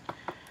I'm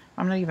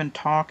not even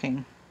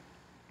talking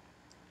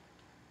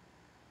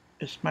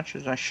as much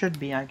as I should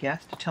be, I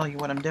guess, to tell you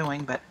what I'm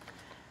doing, but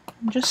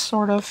I'm just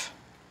sort of,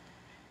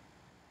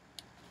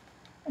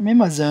 I'm in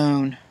my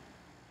zone.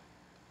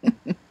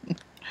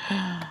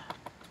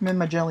 I'm in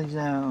my jelly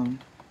zone.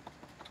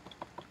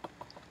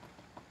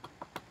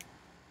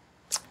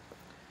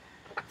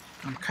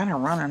 I'm kind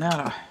of running out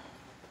of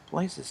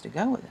places to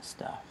go with this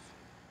stuff.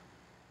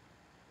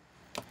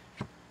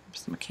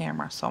 Just my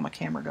camera. I saw my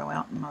camera go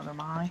out in the other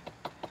eye.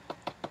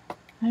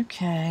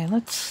 Okay,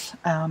 let's,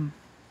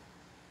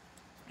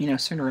 you know,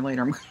 sooner or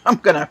later I'm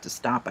going to have to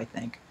stop, I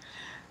think.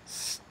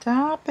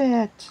 Stop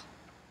it.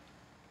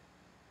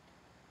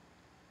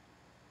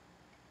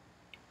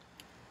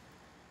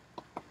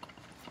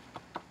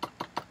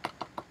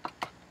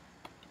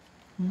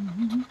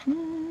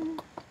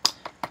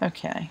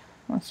 Okay,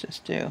 let's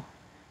just do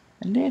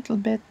a little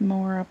bit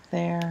more up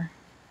there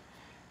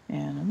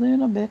and a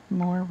little bit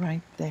more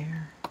right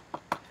there.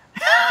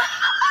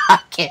 I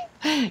can't.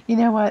 You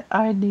know what?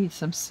 I need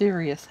some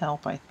serious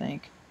help, I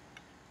think.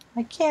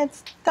 I can't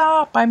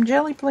stop. I'm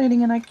jelly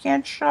plating and I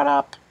can't shut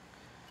up.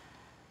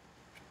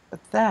 But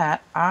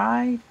that,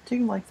 I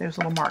do like those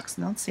little marks.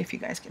 Now let's see if you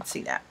guys can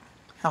see that.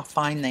 How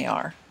fine they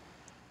are.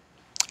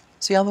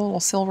 See all the little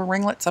silver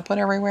ringlets I put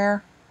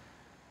everywhere?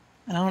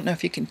 And I don't know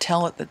if you can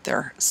tell it that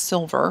they're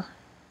silver.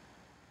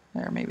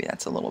 There, maybe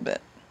that's a little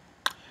bit.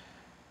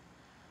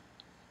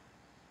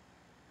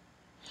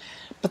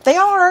 But they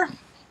are.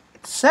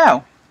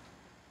 So,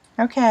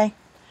 okay.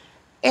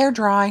 Air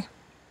dry.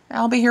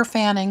 I'll be here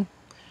fanning.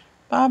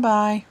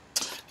 Bye-bye.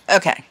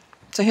 Okay,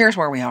 so here's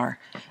where we are.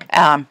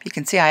 You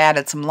can see I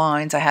added some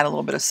lines. I had a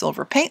little bit of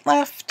silver paint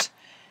left.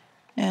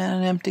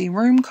 And an empty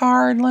room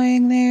card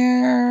laying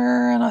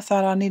there. And I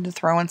thought I needed to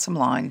throw in some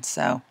lines.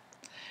 So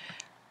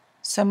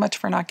much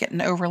for not getting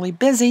overly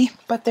busy.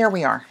 But there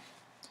we are.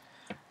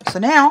 So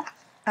now,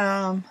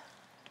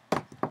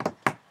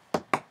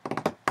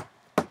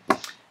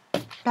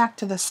 back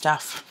to the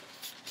stuff.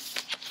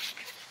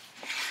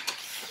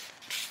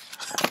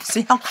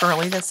 See how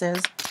curly this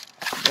is?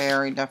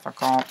 Very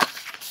difficult.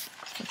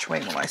 Which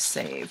way will I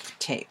save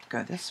tape?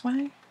 Go this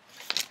way?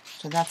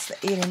 So that's the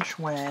 8-inch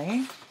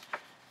way.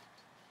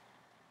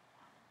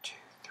 2,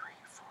 3,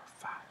 4,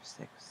 5,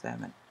 6,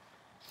 7,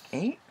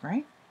 8,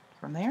 right?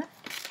 From there.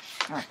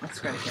 All right, let's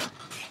go here.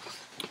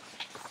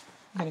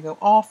 I'm going to go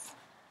off.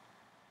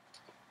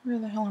 Where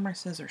the hell are my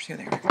scissors? Here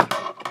they are.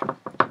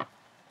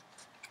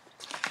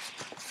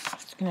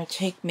 It's going to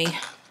take me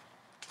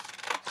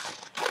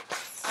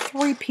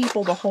 3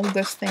 people to hold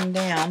this thing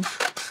down.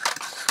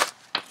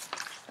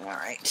 All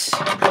right.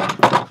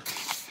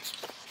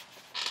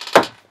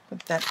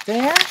 Put that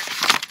there.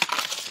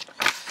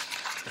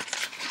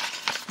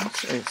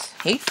 This is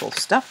hateful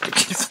stuff to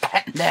get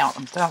fattened out,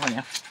 I'm telling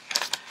you.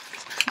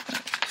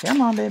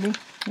 Come on, baby.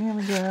 Here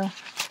we go.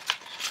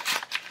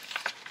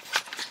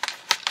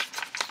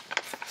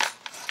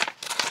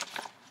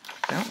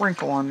 Don't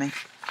wrinkle on me.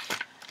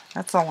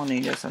 That's all I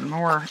need is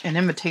an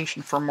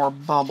invitation for more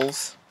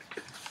bubbles.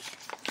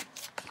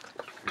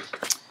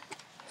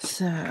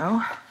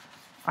 So,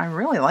 I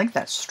really like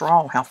that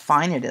straw, how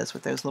fine it is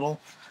with those little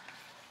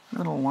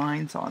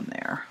lines on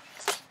there.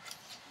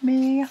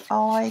 Me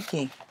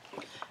likey.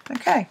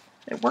 Okay,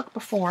 it worked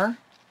before.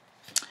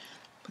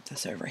 Put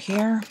this over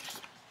here.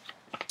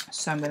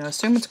 So I'm going to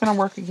assume it's going to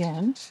work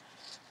again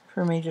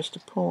for me just to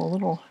pull a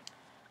little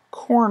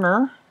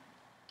corner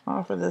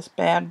off of this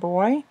bad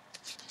boy.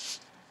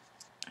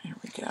 There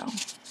we go.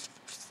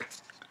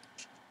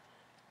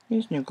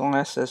 These new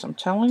glasses, I'm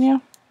telling you.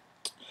 I'm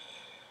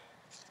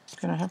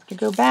going to have to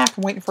go back.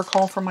 I'm waiting for a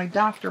call from my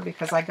doctor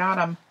because I got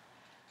them.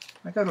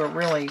 I go to a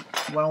really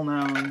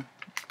well-known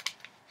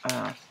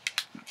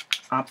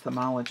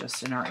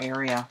ophthalmologist in our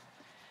area.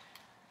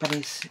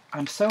 But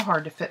I'm so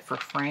hard to fit for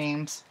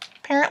frames.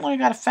 Apparently I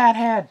got a fat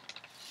head.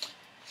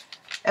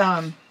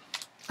 I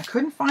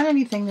couldn't find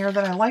anything there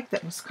that I liked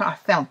that was... I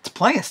found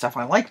plenty of stuff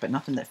I liked, but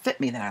nothing that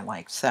fit me that I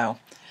liked. So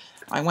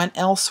I went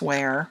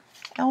elsewhere.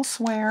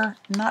 Elsewhere,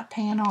 not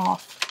paying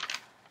off.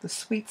 The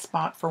sweet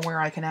spot for where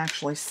I can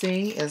actually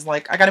see is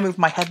like... I got to move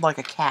my head like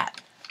a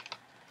cat.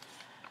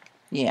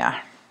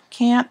 Yeah.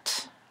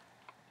 Can't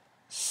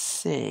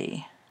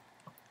see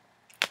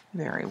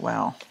very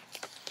well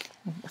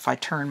if I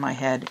turn my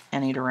head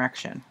any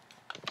direction.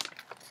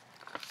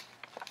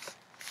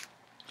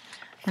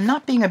 And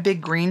not being a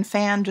big green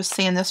fan, just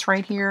seeing this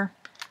right here,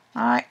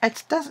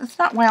 it's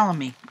not wowing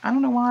me. I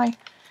don't know why.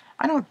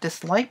 I don't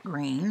dislike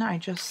green.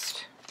 The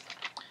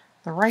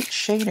right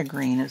shade of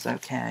green is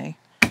okay.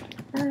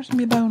 Where's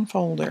my bone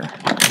folder?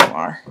 There you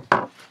are.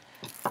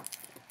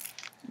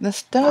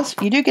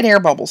 You do get air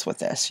bubbles with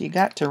this. You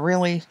got to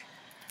really,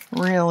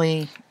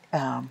 really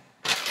go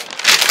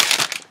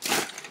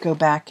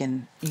back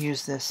and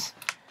use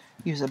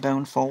a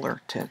bone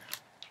folder to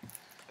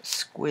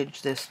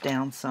squidge this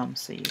down some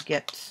so you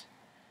get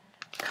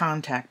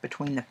contact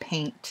between the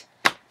paint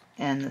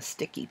and the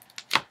sticky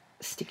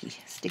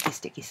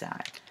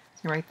side.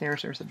 See right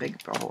there's a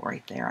big bubble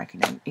right there. I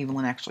can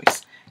even actually,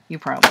 you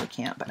probably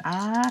can't, but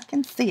I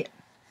can see it.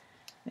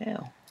 Ew.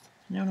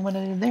 I don't know what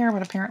I did there,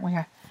 but apparently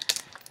I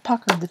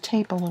puckered the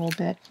tape a little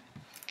bit.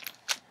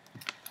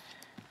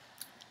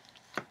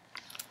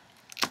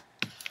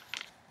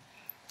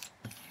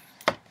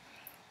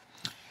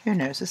 Who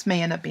knows? This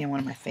may end up being one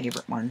of my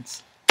favorite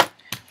ones.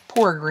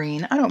 Poor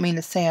green. I don't mean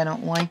to say I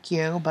don't like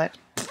you, but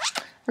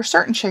there's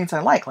certain shades I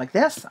like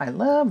this. I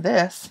love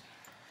this.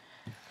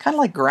 Kind of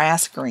like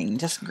grass green,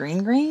 just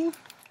green.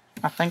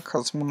 I think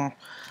because one of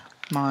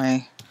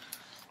my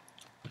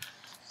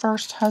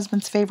first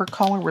husband's favorite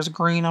color was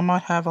green. I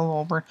might have a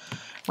little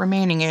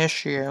remaining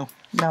issue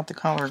about the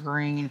color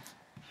green.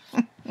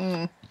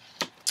 But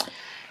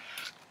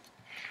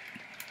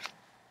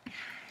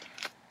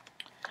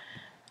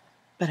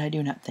I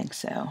do not think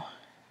so,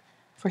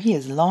 for he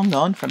is long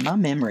gone from my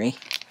memory.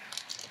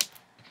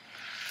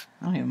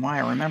 I don't even know why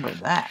I remember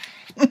that.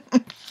 There's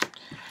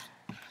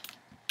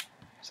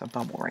a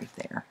bubble right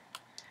there.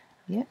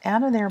 Get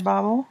out of there,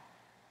 bubble.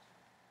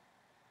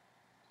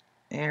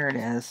 There it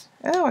is.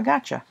 Oh, I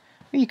gotcha.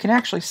 You can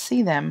actually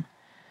see them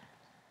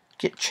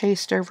get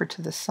chased over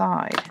to the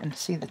side and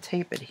see the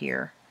tape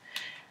adhere.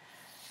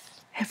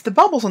 If the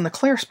bubble's in the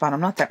clear spot, I'm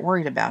not that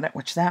worried about it,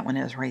 which that one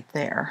is right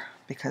there,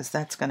 because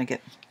that's going to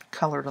get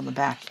colored on the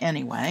back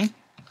anyway.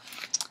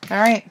 All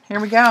right,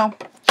 here we go. I'm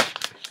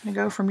going to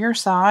go from your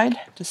side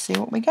to see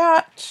what we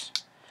got.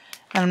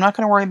 And I'm not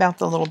going to worry about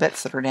the little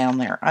bits that are down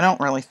there. I don't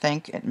really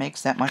think it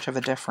makes that much of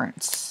a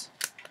difference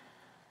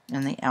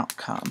in the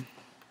outcome.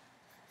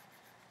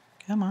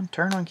 Come on,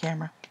 turn on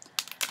camera.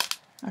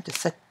 I have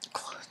to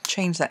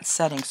change that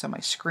setting so my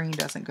screen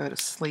doesn't go to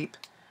sleep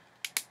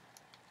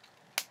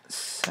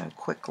so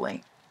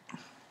quickly.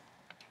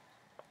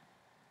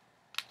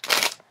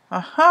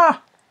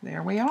 Aha!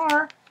 There we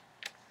are.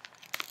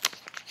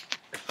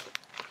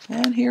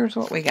 And here's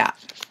what we got.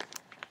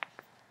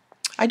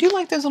 I do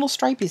like those little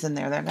stripies in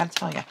there, though, I gotta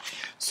tell you.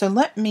 So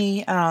let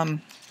me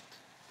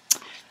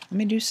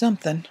do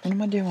something. What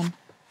am I doing?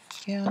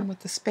 Again,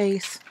 with the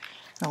space.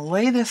 I'll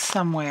lay this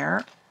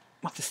somewhere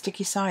with the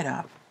sticky side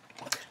up.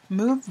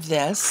 Move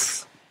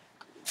this.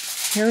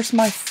 Here's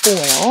my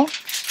foil.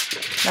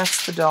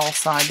 That's the dull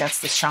side.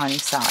 That's the shiny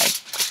side.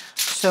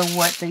 So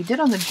what they did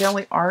on the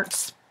Gelli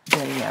Arts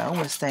video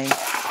was they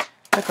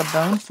took a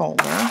bone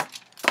folder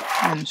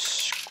and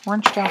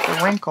scrunched out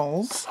the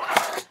wrinkles,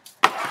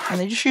 and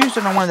they just used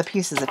it on one of the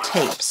pieces of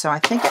tape. So I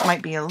think it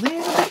might be a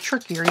little bit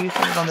trickier using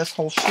it on this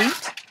whole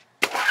sheet.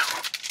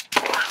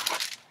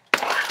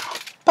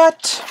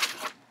 But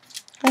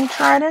I'm gonna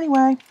try it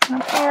anyway. I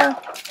don't care.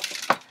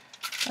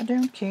 I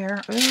don't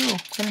care. Ooh,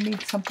 gonna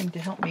need something to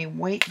help me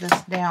weight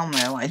this down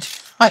though, I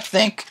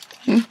think.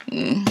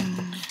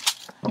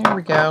 Here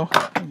we go.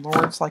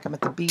 Lord, it's like I'm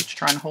at the beach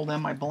trying to hold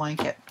in my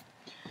blanket.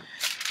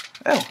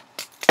 Oh,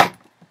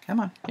 come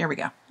on. Here we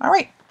go. All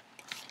right.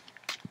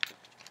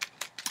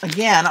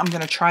 Again, I'm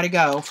going to try to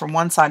go from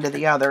one side to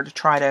the other to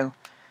try to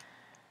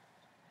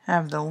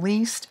have the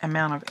least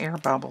amount of air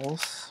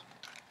bubbles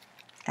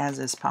as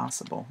is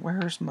possible.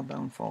 Where's my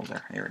bone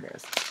folder? Here it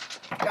is.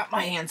 Got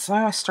my hand. So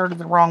I started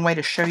the wrong way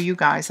to show you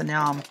guys, and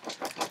now I'm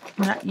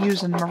not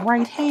using my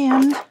right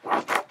hand.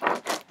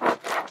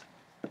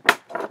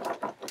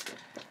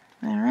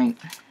 All right.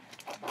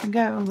 Here we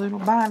go, little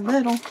by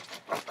little.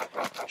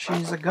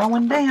 She's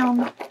going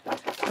down.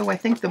 Oh, I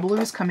think the blue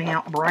is coming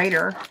out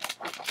brighter.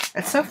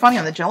 It's so funny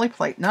on the Gelli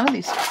plate. None of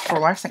these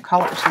fluorescent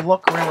colors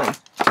look really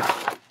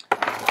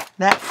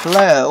that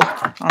flow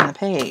on the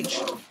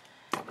page.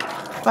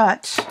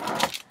 But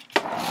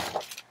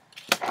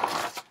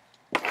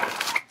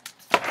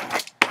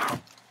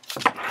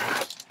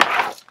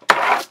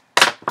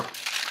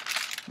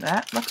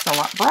that looks a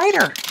lot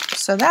brighter.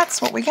 So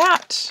that's what we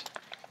got.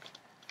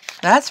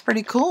 That's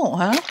pretty cool,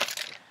 huh?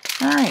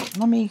 All right,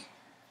 let me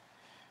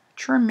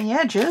trim the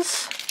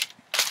edges.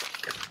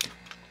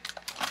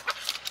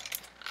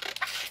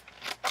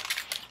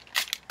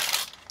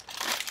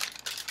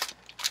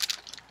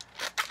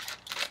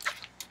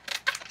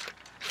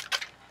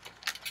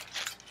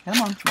 Come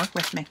on, work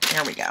with me.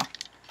 There we go.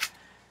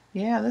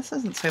 Yeah, this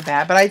isn't so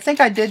bad, but I think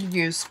I did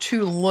use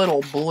too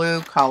little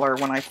blue color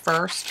when I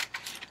first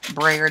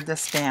braided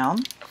this down.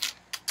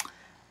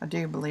 I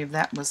do believe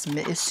that was my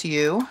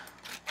issue.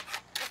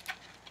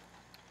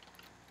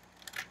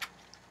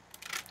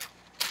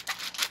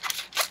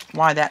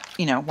 Why that,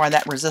 why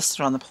that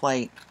resisted on the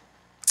plate.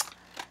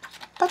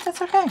 But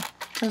that's okay,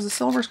 because the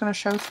silver is going to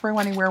show through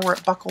anywhere where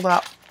it buckled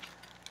up.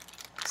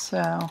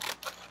 So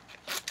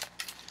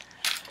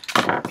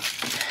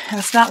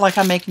it's not like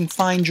I'm making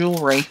fine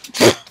jewelry.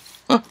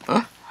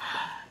 Oh,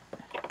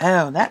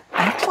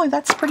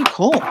 that's pretty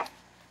cool.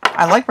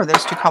 I like where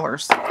those two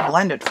colors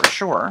blended for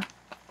sure.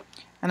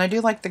 And I do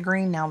like the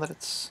green now that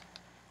it's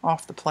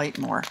off the plate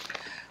more.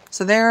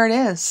 So there it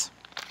is.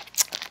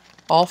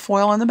 All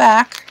foil in the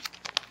back.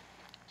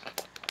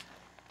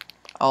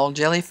 All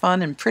Gelli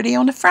fun and pretty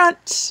on the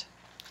front.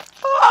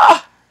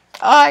 Ah,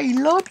 I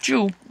loved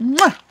you.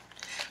 Mwah.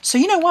 So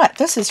you know what?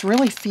 This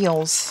really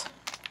feels...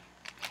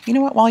 You know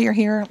what? While you're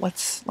here,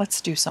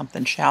 let's do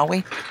something, shall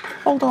we?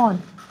 Hold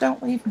on.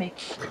 Don't leave me.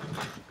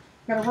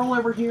 Gotta roll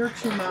over here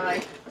to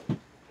my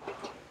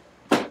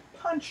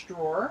punch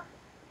drawer.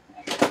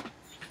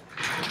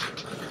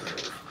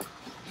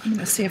 I'm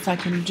gonna see if I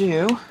can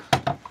do...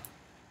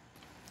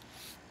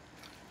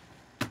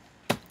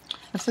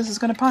 if this is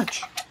gonna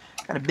punch.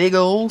 Got a big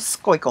old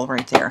squiggle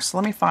right there. So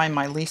let me find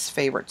my least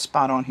favorite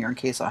spot on here in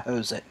case I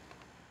hose it.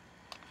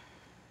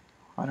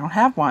 I don't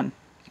have one.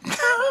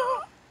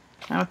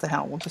 What the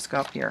hell? We'll just go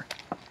up here.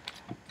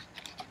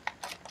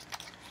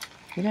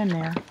 Get in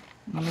there.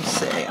 Let me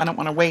see. I don't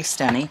want to waste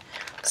any.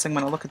 So I'm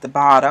going to look at the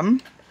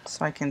bottom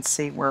so I can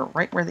see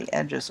right where the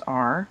edges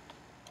are.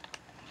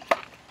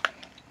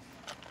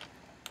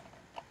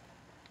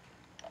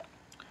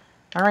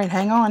 All right,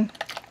 hang on.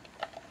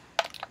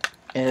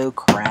 Oh,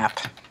 crap.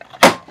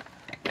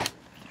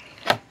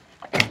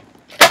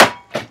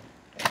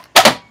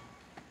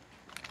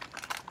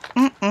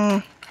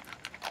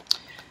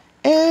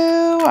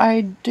 Oh,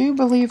 I do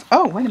believe...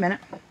 Oh, wait a minute.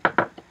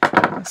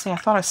 Let's see, I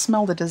thought I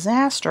smelled a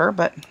disaster,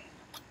 but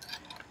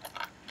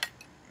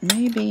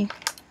maybe...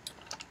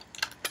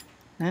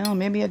 Well,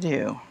 maybe I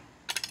do.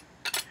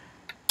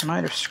 I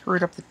might have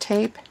screwed up the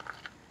tape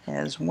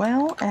as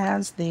well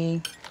as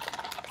the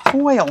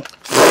foil.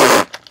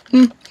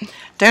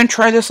 Don't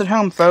try this at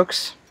home,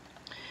 folks.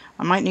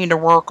 I might need to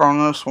work on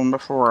this one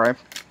before I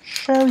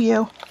show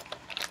you.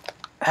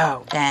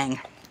 Oh, dang.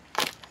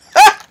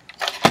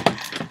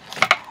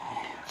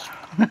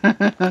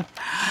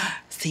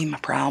 See my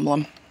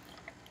problem?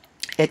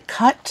 It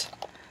cut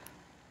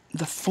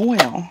the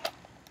foil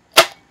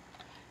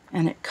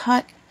and it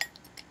cut...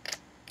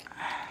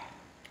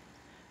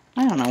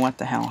 I don't know what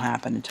the hell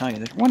happened, to tell you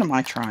this. What am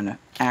I trying to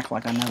act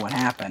like I know what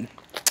happened?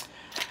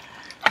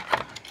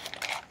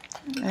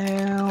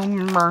 Oh,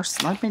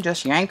 mercy. Let me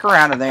just yank her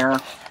out of there.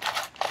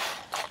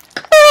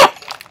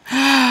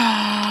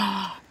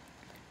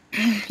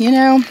 You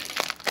know,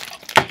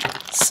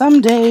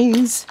 some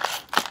days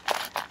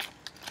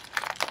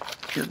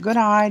your good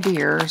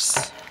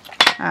ideas.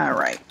 All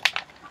right.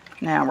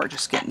 Now we're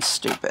just getting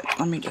stupid.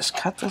 Let me just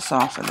cut this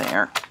off of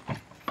there.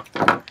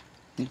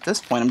 At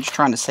this point, I'm just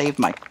trying to save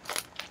my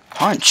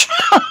punch.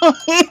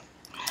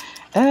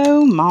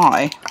 Oh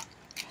my.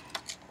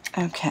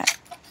 Okay.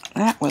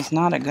 That was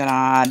not a good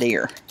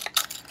idea.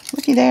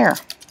 Looky there.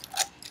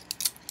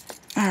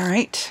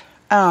 Alright.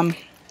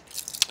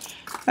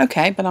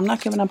 Okay, but I'm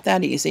not giving up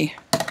that easy.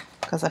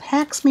 Because it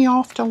hacks me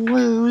off to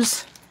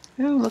lose.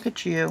 Ooh, look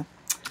at you.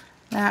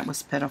 That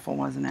was pitiful,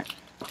 wasn't it?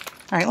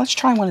 Alright, let's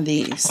try one of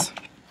these.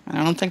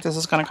 I don't think this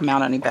is going to come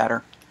out any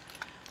better.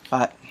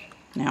 But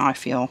now I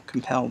feel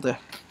compelled to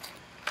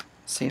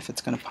see if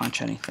it's going to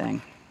punch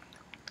anything.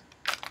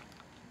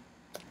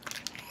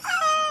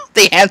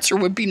 The answer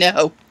would be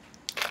no.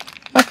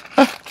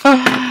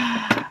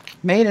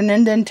 Made an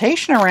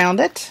indentation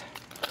around it.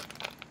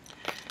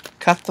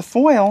 Cut the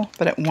foil,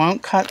 but it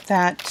won't cut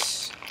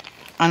that.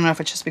 I don't know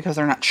if it's just because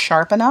they're not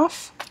sharp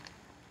enough,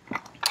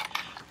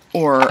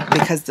 or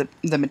because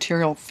the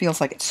material feels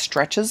like it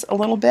stretches a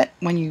little bit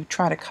when you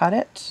try to cut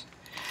it.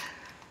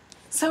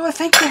 So I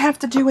think you have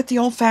to do it the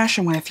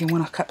old-fashioned way if you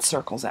want to cut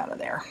circles out of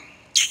there.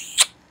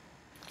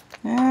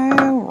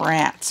 Oh,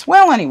 rats.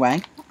 Well,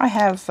 anyway, I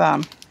have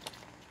a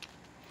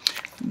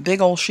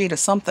big old sheet of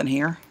something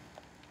here.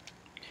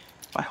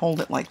 If I hold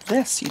it like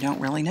this, you don't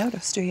really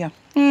notice, do you?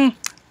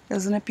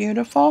 Isn't it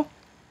beautiful?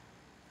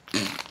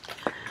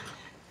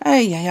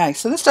 Ay.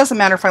 So this doesn't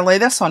matter if I lay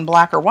this on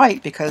black or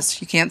white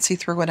because you can't see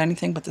through it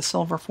anything but the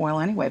silver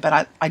foil anyway.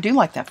 But I do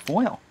like that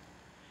foil.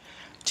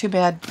 Too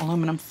bad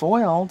aluminum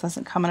foil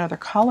doesn't come in other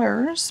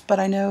colors.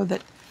 But I know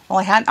that, well,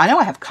 I know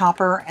I have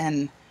copper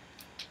and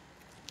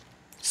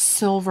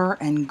silver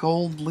and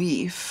gold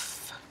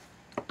leaf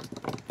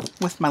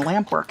with my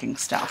lamp working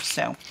stuff.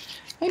 So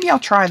maybe I'll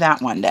try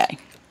that one day.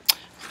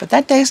 But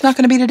that day's not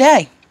going to be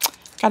today.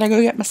 Gotta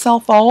go get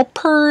myself all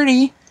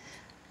pretty.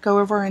 Go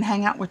over and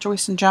hang out with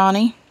Joyce and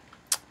Johnny.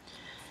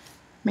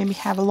 Maybe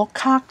have a little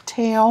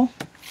cocktail.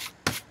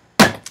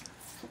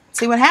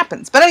 See what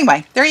happens. But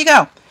anyway, there you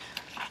go.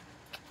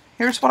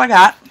 Here's what I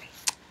got.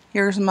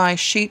 Here's my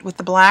sheet with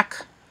the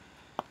black,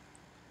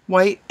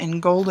 white,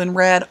 and gold and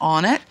red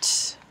on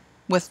it,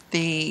 with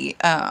the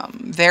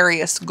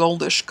various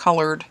goldish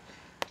colored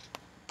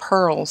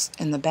pearls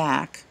in the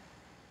back.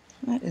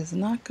 That is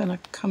not going to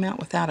come out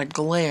without a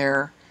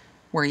glare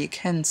where you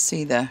can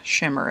see the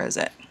shimmer, is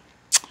it?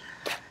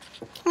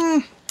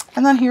 And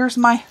then here's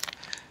my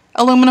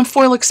aluminum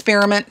foil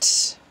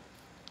experiment.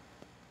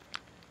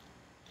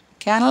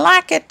 Kind of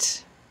like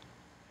it.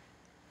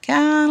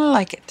 Kind of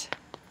like it.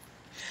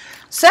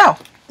 So,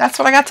 that's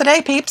what I got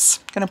today, peeps.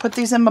 Going to put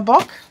these in my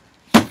book.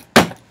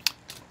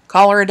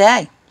 Call her a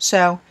day.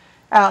 So,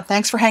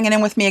 thanks for hanging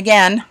in with me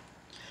again.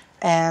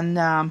 And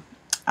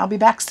I'll be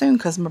back soon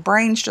because my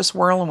brain's just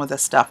whirling with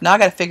this stuff. Now I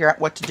got to figure out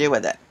what to do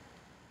with it.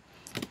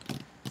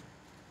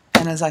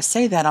 And as I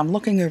say that, I'm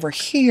looking over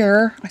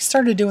here. I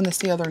started doing this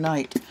the other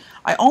night.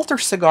 I alter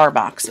cigar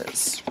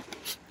boxes.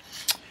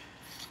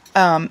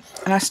 And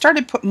I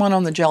started putting one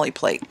on the jelly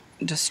plate,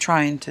 just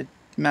trying to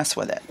mess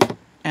with it.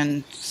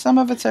 And some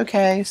of it's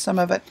okay, some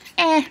of it,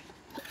 eh.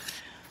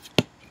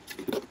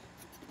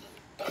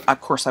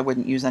 Of course, I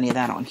wouldn't use any of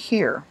that on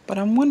here, but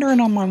I'm wondering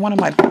on one of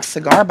my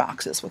cigar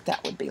boxes what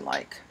that would be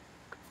like.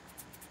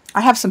 I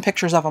have some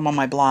pictures of them on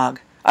my blog.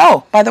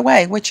 Oh, by the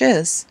way, which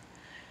is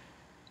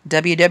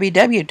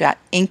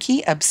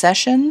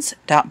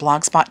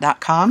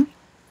www.inkyobsessions.blogspot.com.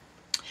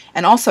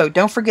 And also,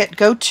 don't forget,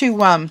 go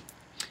to,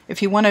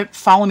 if you want to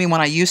follow me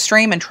when I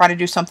Ustream and try to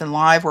do something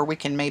live where we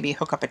can maybe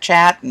hook up a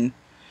chat and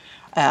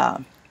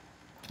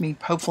me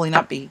hopefully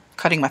not be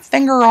cutting my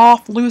finger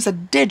off, lose a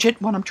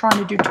digit when I'm trying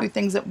to do two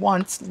things at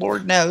once,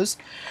 Lord knows.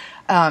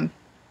 But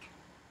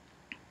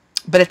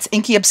it's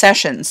Inky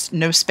Obsessions,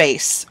 no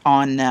space,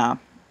 on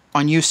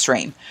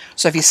Ustream.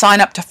 So if you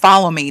sign up to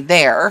follow me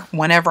there,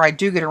 whenever I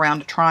do get around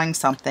to trying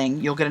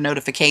something, you'll get a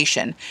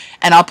notification.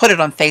 And I'll put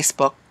it on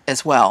Facebook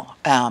as well,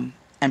 and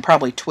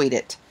probably tweet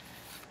it.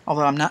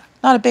 Although I'm not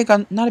a big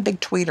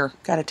tweeter,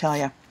 gotta tell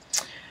you.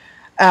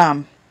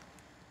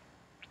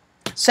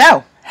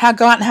 So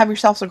go out and have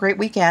yourselves a great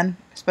weekend.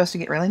 It's supposed to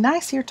get really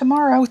nice here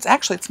tomorrow.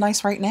 It's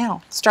nice right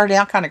now. It started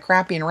out kind of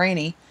crappy and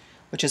rainy,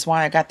 which is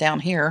why I got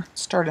down here.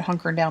 Started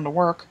hunkering down to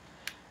work.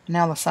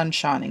 Now the sun's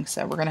shining,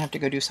 so we're gonna have to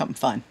go do something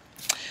fun.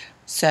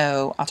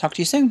 So I'll talk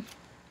to you soon.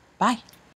 Bye.